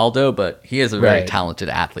Ronaldo, but he is a very talented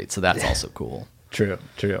athlete. So that's also cool. True.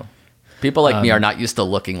 People like me are not used to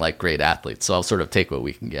looking like great athletes, so I'll sort of take what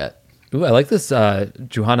we can get. Ooh, I like this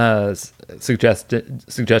Johanna's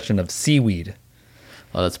suggestion of seaweed.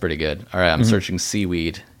 Oh, that's pretty good. All right, I'm searching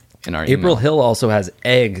seaweed in our April email. Hill also has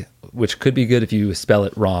egg, which could be good if you spell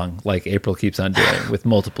it wrong, like April keeps on doing, with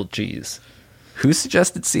multiple G's. Who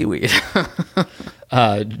suggested seaweed?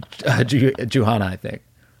 Johanna, I think.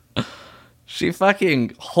 She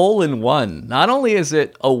fucking hole in one. Not only is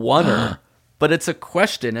it a oneer, but it's a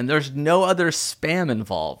question, and there's no other spam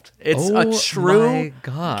involved. It's a true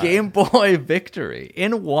Game Boy victory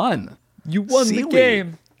in one. You won seaweed. The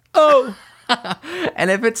game. Oh.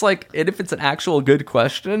 And if it's an actual good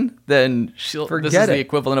question, then this is the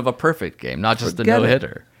equivalent of a perfect game, not just a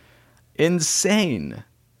no-hitter. Insane.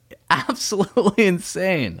 Absolutely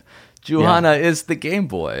insane. Johanna is the Game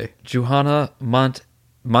Boy. Johanna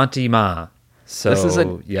Montima. So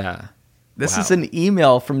This is an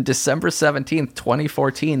email from December 17th,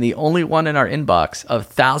 2014, the only one in our inbox of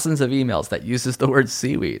thousands of emails that uses the word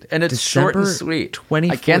seaweed. And it's short and sweet.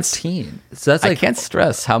 2014. I can't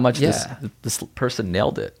stress how much this person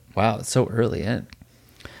nailed it. Wow, it's so early in.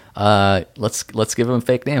 Let's give him a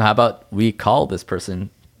fake name. How about we call this person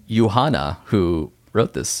Johanna, who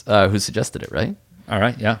wrote this, who suggested it, right? All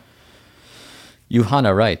right, yeah.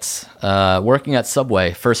 Johanna writes, working at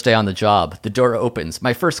Subway, first day on the job. The door opens.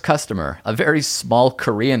 My first customer, a very small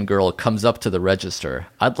Korean girl, comes up to the register.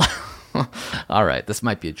 All right, this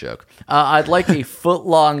might be a joke. I'd like a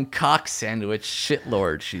foot-long cock sandwich,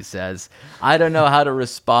 shitlord, she says. I don't know how to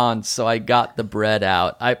respond, so I got the bread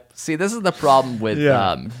out. See, this is the problem with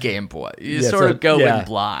Game Boy. You sort of go in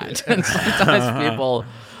blind. And sometimes people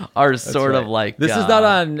are sort of like... This is not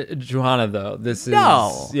on Johanna, though. This is...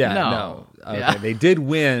 No. Okay, yeah. They did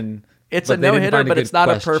win. It's a no-hitter, but it's not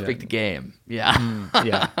a perfect game. Yeah.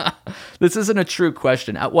 Yeah. This isn't a true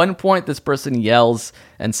question. At one point, this person yells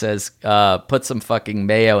and says, put some fucking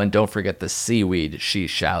mayo and don't forget the seaweed, she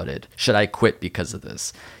shouted. Should I quit because of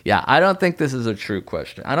this? Yeah, I don't think this is a true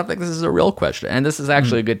question. I don't think this is a real question. And this is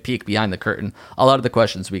actually a good peek behind the curtain. A lot of the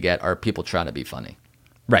questions we get are people trying to be funny.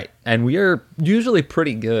 Right. And we are usually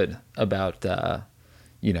pretty good about,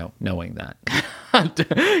 knowing that.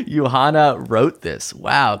 Johanna wrote this.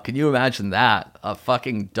 Wow, can you imagine that? A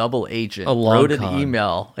fucking double agent wrote an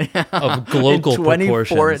email of global in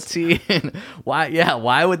 2014. Why? Yeah,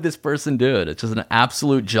 why would this person do it? It's just an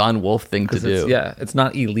absolute John Wolfe thing to do. It's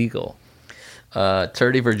not illegal.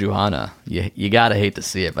 Turdy for Johanna. You gotta hate to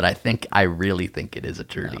see it, but I really think it is a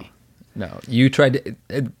turdy. No, you tried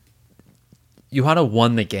to. Johanna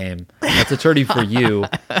won the game. That's a turdy for you.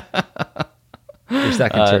 Your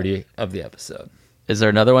second turdy of the episode. Is there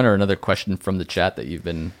another one or another question from the chat that you've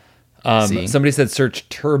been seeing? Somebody said search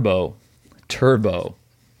turbo. Turbo.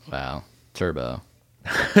 Wow, turbo.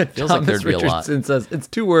 Feels like there'd be a lot. Richardson says it's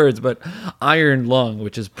 2 words, but iron lung,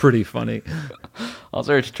 which is pretty funny. I'll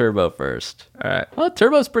search turbo first. All right. Well,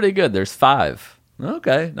 turbo's pretty good. There's 5.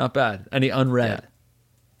 Okay, not bad. Any unread?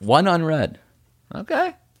 Yeah. 1 unread.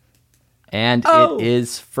 Okay. And it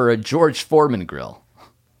is for a George Foreman grill.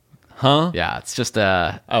 Huh? Yeah, it's just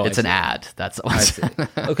it's an ad. That's all. I see.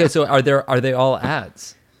 Okay, so are they all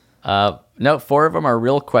ads? No, 4 of them are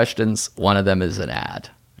real questions. 1 of them is an ad.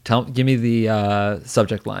 Give me the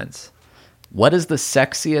subject lines. What is the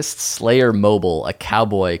sexiest Slayer mobile a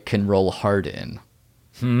cowboy can roll hard in?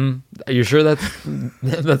 Are you sure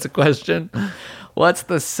that's a question? What's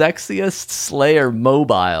the sexiest Slayer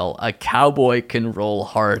mobile a cowboy can roll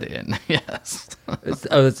hard in? Yes.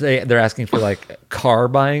 They're asking for like car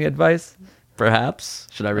buying advice? Perhaps.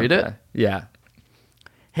 Should I read it? Yeah.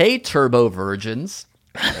 Hey, turbo virgins.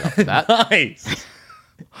 Right off the bat. Nice.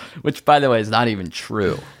 Which, by the way, is not even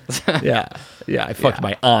true. Yeah. I fucked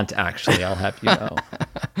my aunt, actually. I'll have you know.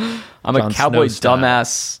 I'm a cowboy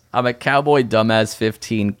dumbass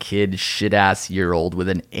 15 kid shit ass year old with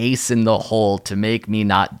an ace in the hole to make me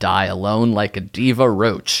not die alone like a diva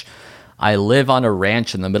roach. I live on a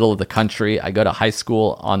ranch in the middle of the country. I go to high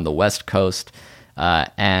school on the West Coast,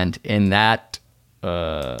 and the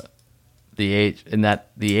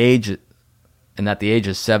age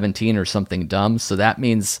is 17 or something dumb. So that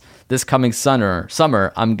means this coming summer,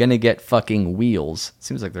 I'm going to get fucking wheels.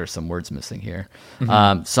 Seems like there's some words missing here.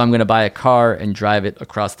 Mm-hmm. So I'm going to buy a car and drive it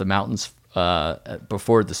across the mountains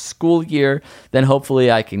before the school year. Then hopefully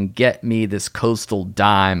I can get me this coastal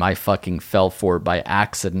dime I fucking fell for by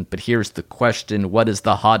accident. But here's the question. What is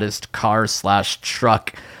the hottest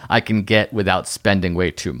car/truck I can get without spending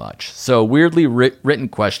way too much? So weirdly written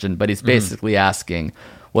question, but he's basically asking,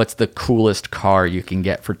 what's the coolest car you can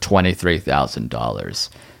get for $23,000?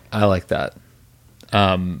 I like that.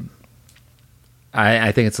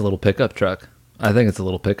 I think it's a little pickup truck.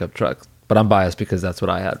 But I'm biased because that's what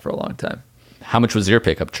I had for a long time. How much was your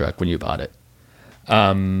pickup truck when you bought it?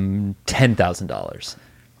 $10,000.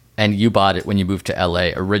 And you bought it when you moved to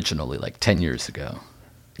LA originally, like 10 years ago.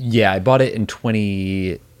 Yeah, I bought it in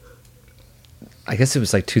I guess it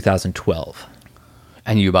was like 2012.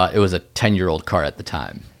 And it was a 10-year-old car at the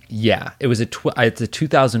time. Yeah, it was it's a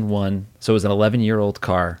 2001, so it was an 11-year-old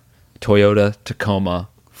car, Toyota Tacoma,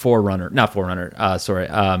 pre-runner,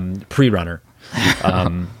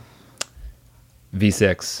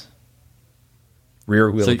 V6,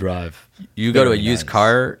 rear-wheel drive. You go to a used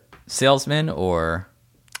car salesman, or?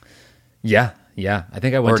 Yeah. I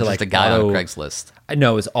think I went to like a guy on Craigslist.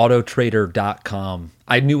 No, it was autotrader.com.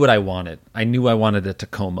 I knew what I wanted. I knew I wanted a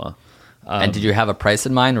Tacoma. And did you have a price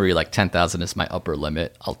in mind, or were you like 10,000 is my upper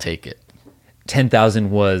limit? I'll take it.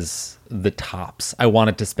 10,000 was the tops. I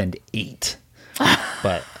wanted to spend 8,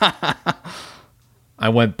 but I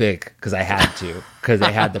went big because I had to, because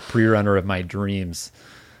I had the pre-runner of my dreams.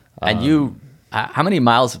 And how many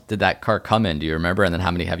miles did that car come in? Do you remember? And then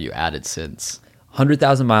how many have you added since?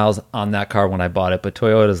 100,000 miles on that car when I bought it, but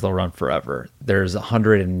Toyotas, they'll run forever. There's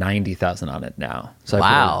 190,000 on it now. So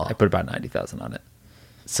wow. I put about 90,000 on it.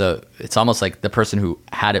 So it's almost like the person who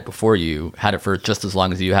had it before you had it for just as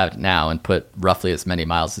long as you have it now and put roughly as many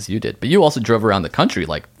miles as you did. But you also drove around the country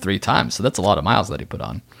like 3 times. So that's a lot of miles that he put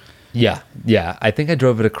on. Yeah. I think I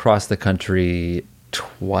drove it across the country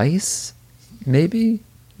twice, maybe?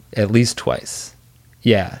 At least twice.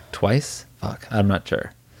 Yeah, twice? Fuck, I'm not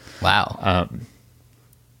sure. Wow.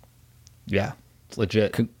 Yeah, it's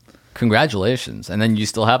legit. Congratulations. And then you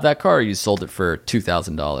still have that car, or you sold it for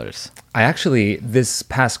 $2,000? I actually, this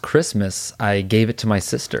past Christmas, I gave it to my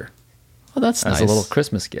sister. Oh, that's nice. As a little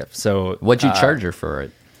Christmas gift. So what'd you charge her for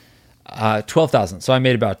it? $12,000. So I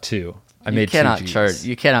made about 2. You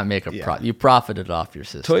cannot make a profit. You profited off your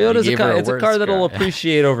sister. Toyota's a car that'll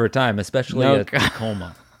appreciate over time, especially a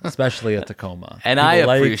Tacoma. Especially a Tacoma. And people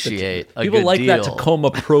I appreciate a people good like deal. that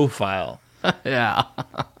Tacoma profile. Yeah.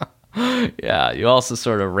 Yeah, you also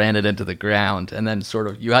sort of ran it into the ground, and then sort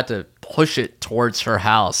of you had to push it towards her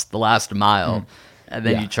house the last mile, and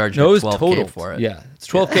then you charged her $12K for it. Yeah, it's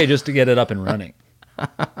 $12K just to get it up and running.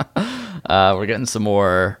 We're getting some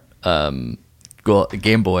more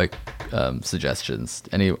Game Boy suggestions.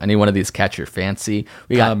 Any one of these catch your fancy?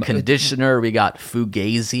 We got conditioner. We got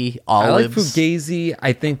Fugazi olives. I like Fugazi.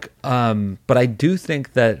 I think, but I do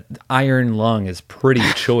think that Iron Lung is pretty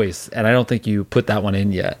choice, and I don't think you put that one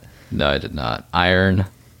in yet. No, I did not. Iron.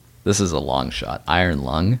 This is a long shot. Iron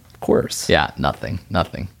Lung. Of course. Yeah, nothing.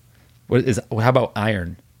 How about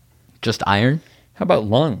Iron? Just iron. How about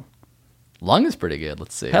Lung? Lung is pretty good.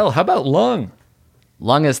 Let's see. Hell, how about Lung?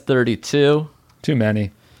 Lung is 32. Too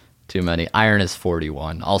many. Too many. Iron is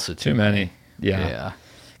 41. Also too many. Yeah.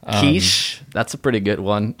 Quiche. That's a pretty good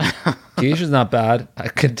one. Quiche is not bad.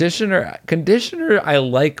 Conditioner I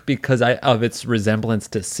like because of its resemblance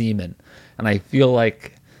to semen, and I feel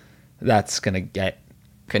like that's gonna get.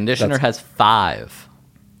 Conditioner has 5.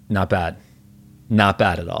 Not bad. Not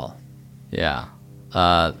bad at all. Yeah.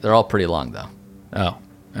 They're all pretty long though. Oh,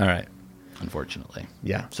 all right. Unfortunately.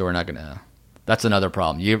 Yeah. So we're not gonna. That's another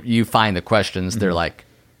problem. You find the questions, they're like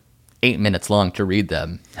 8 minutes long to read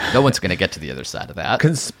them. No one's gonna get to the other side of that.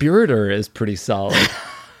 Conspirator is pretty solid.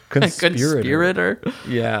 Conspirator.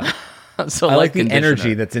 Yeah. So I like the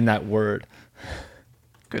energy that's in that word.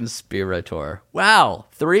 Conspirator. Wow,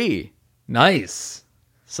 3. Nice.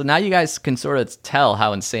 So now you guys can sort of tell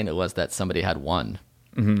how insane it was that somebody had 1.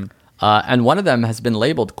 Mm-hmm. And one of them has been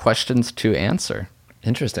labeled questions to answer.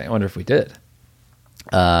 Interesting. I wonder if we did.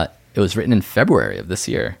 It was written in February of this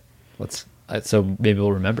year. So maybe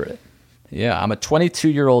we'll remember it. Yeah, I'm a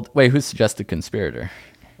 22-year-old. Wait, who suggested conspirator?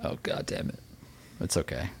 Oh, God damn it. It's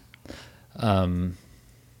okay.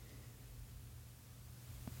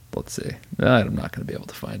 Let's see. I'm not going to be able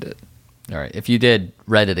to find it. All right. If you did,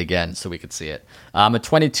 read it again so we could see it. I'm a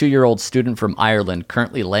 22-year-old student from Ireland,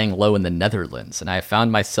 currently laying low in the Netherlands, and I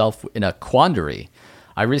found myself in a quandary.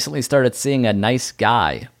 I recently started seeing a nice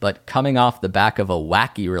guy, but coming off the back of a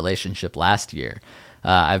wacky relationship last year.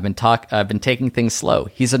 I've been taking things slow.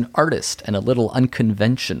 He's an artist and a little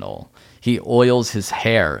unconventional. He oils his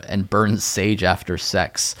hair and burns sage after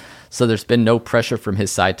sex, so there's been no pressure from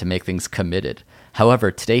his side to make things committed.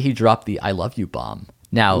 However, today he dropped the I love you bomb.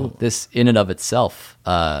 Now, this in and of itself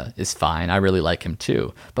is fine. I really like him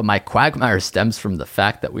too. But my quagmire stems from the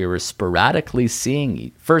fact that we were sporadically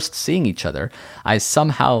seeing each other. I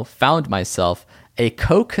somehow found myself a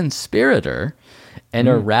co-conspirator in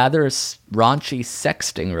a rather raunchy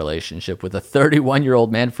sexting relationship with a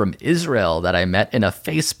 31-year-old man from Israel that I met in a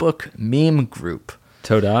Facebook meme group.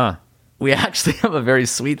 Toda. We actually have a very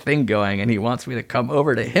sweet thing going, and he wants me to come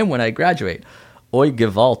over to him when I graduate. Oi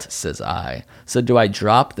gewalt, says I. So do I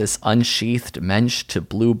drop this unsheathed mensch to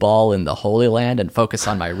blue ball in the Holy Land and focus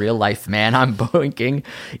on my real life man I'm boinking,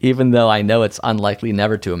 even though I know it's unlikely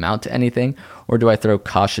never to amount to anything? Or do I throw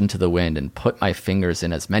caution to the wind and put my fingers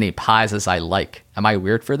in as many pies as I like? Am I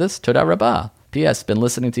weird for this? Toda rabah. P.S. Been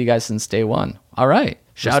listening to you guys since day one. All right.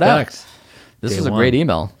 Shout out. This was a great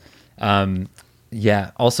email.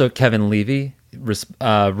 Yeah. Also, Kevin Levy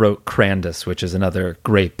wrote Crandus, which is another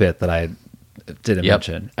great bit that I didn't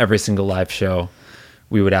mention. Every single live show,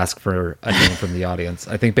 we would ask for a name from the audience.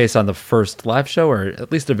 I think based on the first live show, or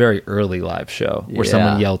at least a very early live show, where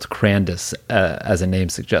someone yelled Crandus as a name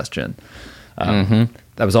suggestion. That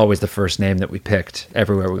was always the first name that we picked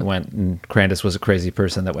everywhere we went, and Crandus was a crazy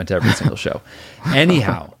person that went to every single show.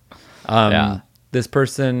 Anyhow, this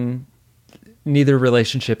person, neither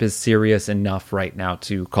relationship is serious enough right now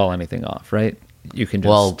to call anything off, right? You can just...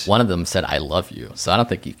 Well, one of them said, I love you. So I don't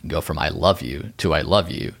think you can go from I love you to I'm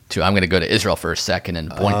going to go to Israel for a second and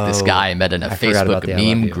boink this guy I met in a Facebook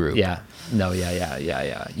meme group. Yeah. No,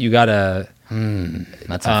 yeah. You got to...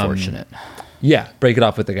 That's unfortunate. Yeah, break it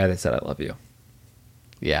off with the guy that said I love you.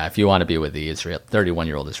 Yeah, if you want to be with the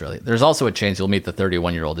 31-year-old Israeli. There's also a chance you'll meet the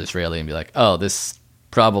 31-year-old Israeli and be like, oh, this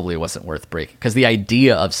probably wasn't worth breaking. Because the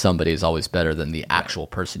idea of somebody is always better than the actual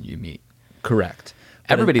person you meet. Correct.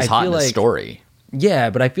 Everybody's hot in a story. Yeah,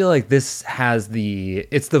 but I feel like this has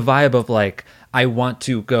it's the vibe of like, I want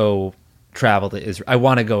to go travel to Israel. I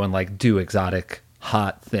want to go and like do exotic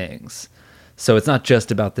hot things. So it's not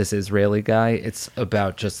just about this Israeli guy. It's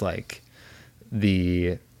about just like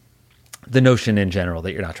the notion in general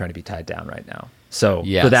that you're not trying to be tied down right now. So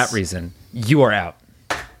for that reason, you are out.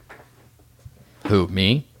 Who,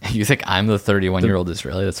 me? You think I'm the 31-year-old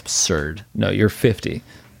Israeli? That's absurd. No, you're 50.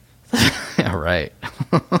 Yeah, right.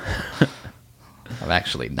 I'm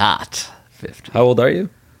actually not 50. How old are you?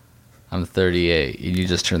 I'm 38. You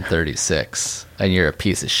just turned 36. And you're a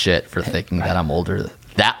piece of shit for thinking that I'm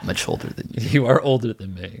that much older than you. You are older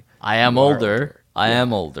than me. I am older. I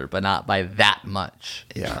am older, but not by that much.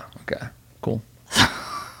 Yeah. Okay. Cool.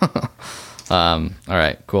 All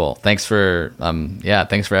right, cool. Thanks for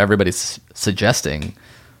everybody suggesting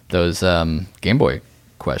those Game Boy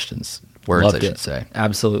questions. Words, Loved I should it. say.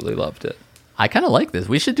 Absolutely loved it. I kind of like this.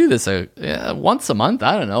 We should do this once a month.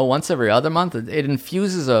 I don't know, once every other month. It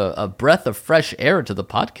infuses a breath of fresh air to the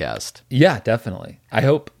podcast. Yeah, definitely. I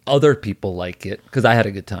hope other people like it because I had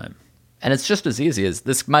a good time. And it's just as easy as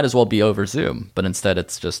this might as well be over Zoom, but instead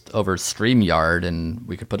it's just over StreamYard, and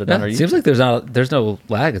we could put it on our It YouTube. seems like there's no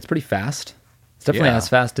lag. It's pretty fast. It's definitely as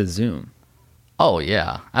fast as Zoom. Oh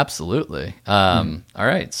yeah, absolutely. All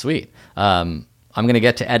right, sweet. I'm gonna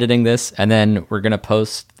get to editing this, and then we're gonna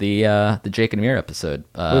post the Jake and Amir episode.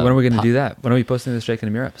 Wait, when are we going to do that? When are we posting this Jake and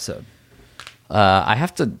Amir episode? I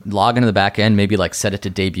have to log into the back end, maybe like set it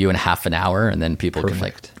to debut in half an hour, and then people can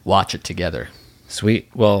like watch it together. Sweet.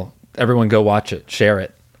 Well, everyone go watch it, share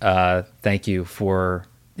it. Thank you for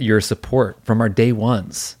your support from our day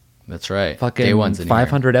ones. That's right. Fucking Day one's in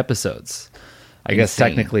 500 episodes. I guess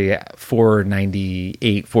Insane. technically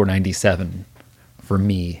 498, 497 for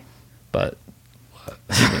me, but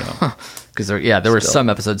you know. Because there were some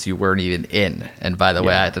episodes you weren't even in, and by the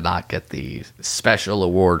way, I did not get the special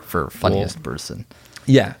award for funniest person.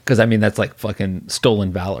 Yeah, because I mean that's like fucking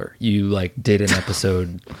stolen valor. You like did an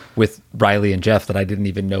episode with Riley and Jeff that I didn't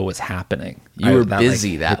even know was happening. You were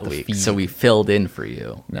busy that week, feed. so we filled in for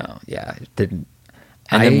you. No, yeah, it didn't.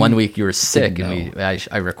 And then one week you were sick, didn't and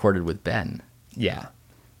I recorded with Ben. Yeah,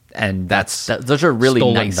 and Those are really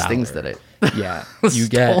stolen nice valor. things that Yeah, you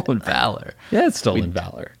get stolen valor. Yeah, it's stolen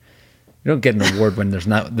valor. You don't get an award when there's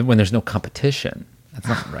no competition. That's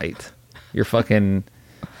not right. You're fucking.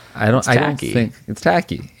 I don't think it's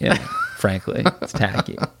tacky. Yeah, frankly, it's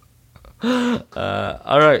tacky.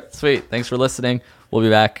 All right, sweet. Thanks for listening. We'll be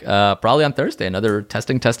back probably on Thursday. Another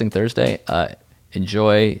testing Thursday.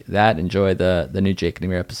 Enjoy that. Enjoy the new Jake and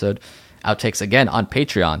Amir episode. Outtakes again on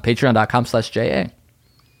Patreon. Patreon.com/JA.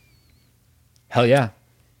 Hell yeah.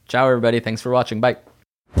 Ciao, everybody. Thanks for watching. Bye.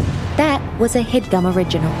 That was a HeadGum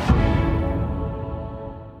original.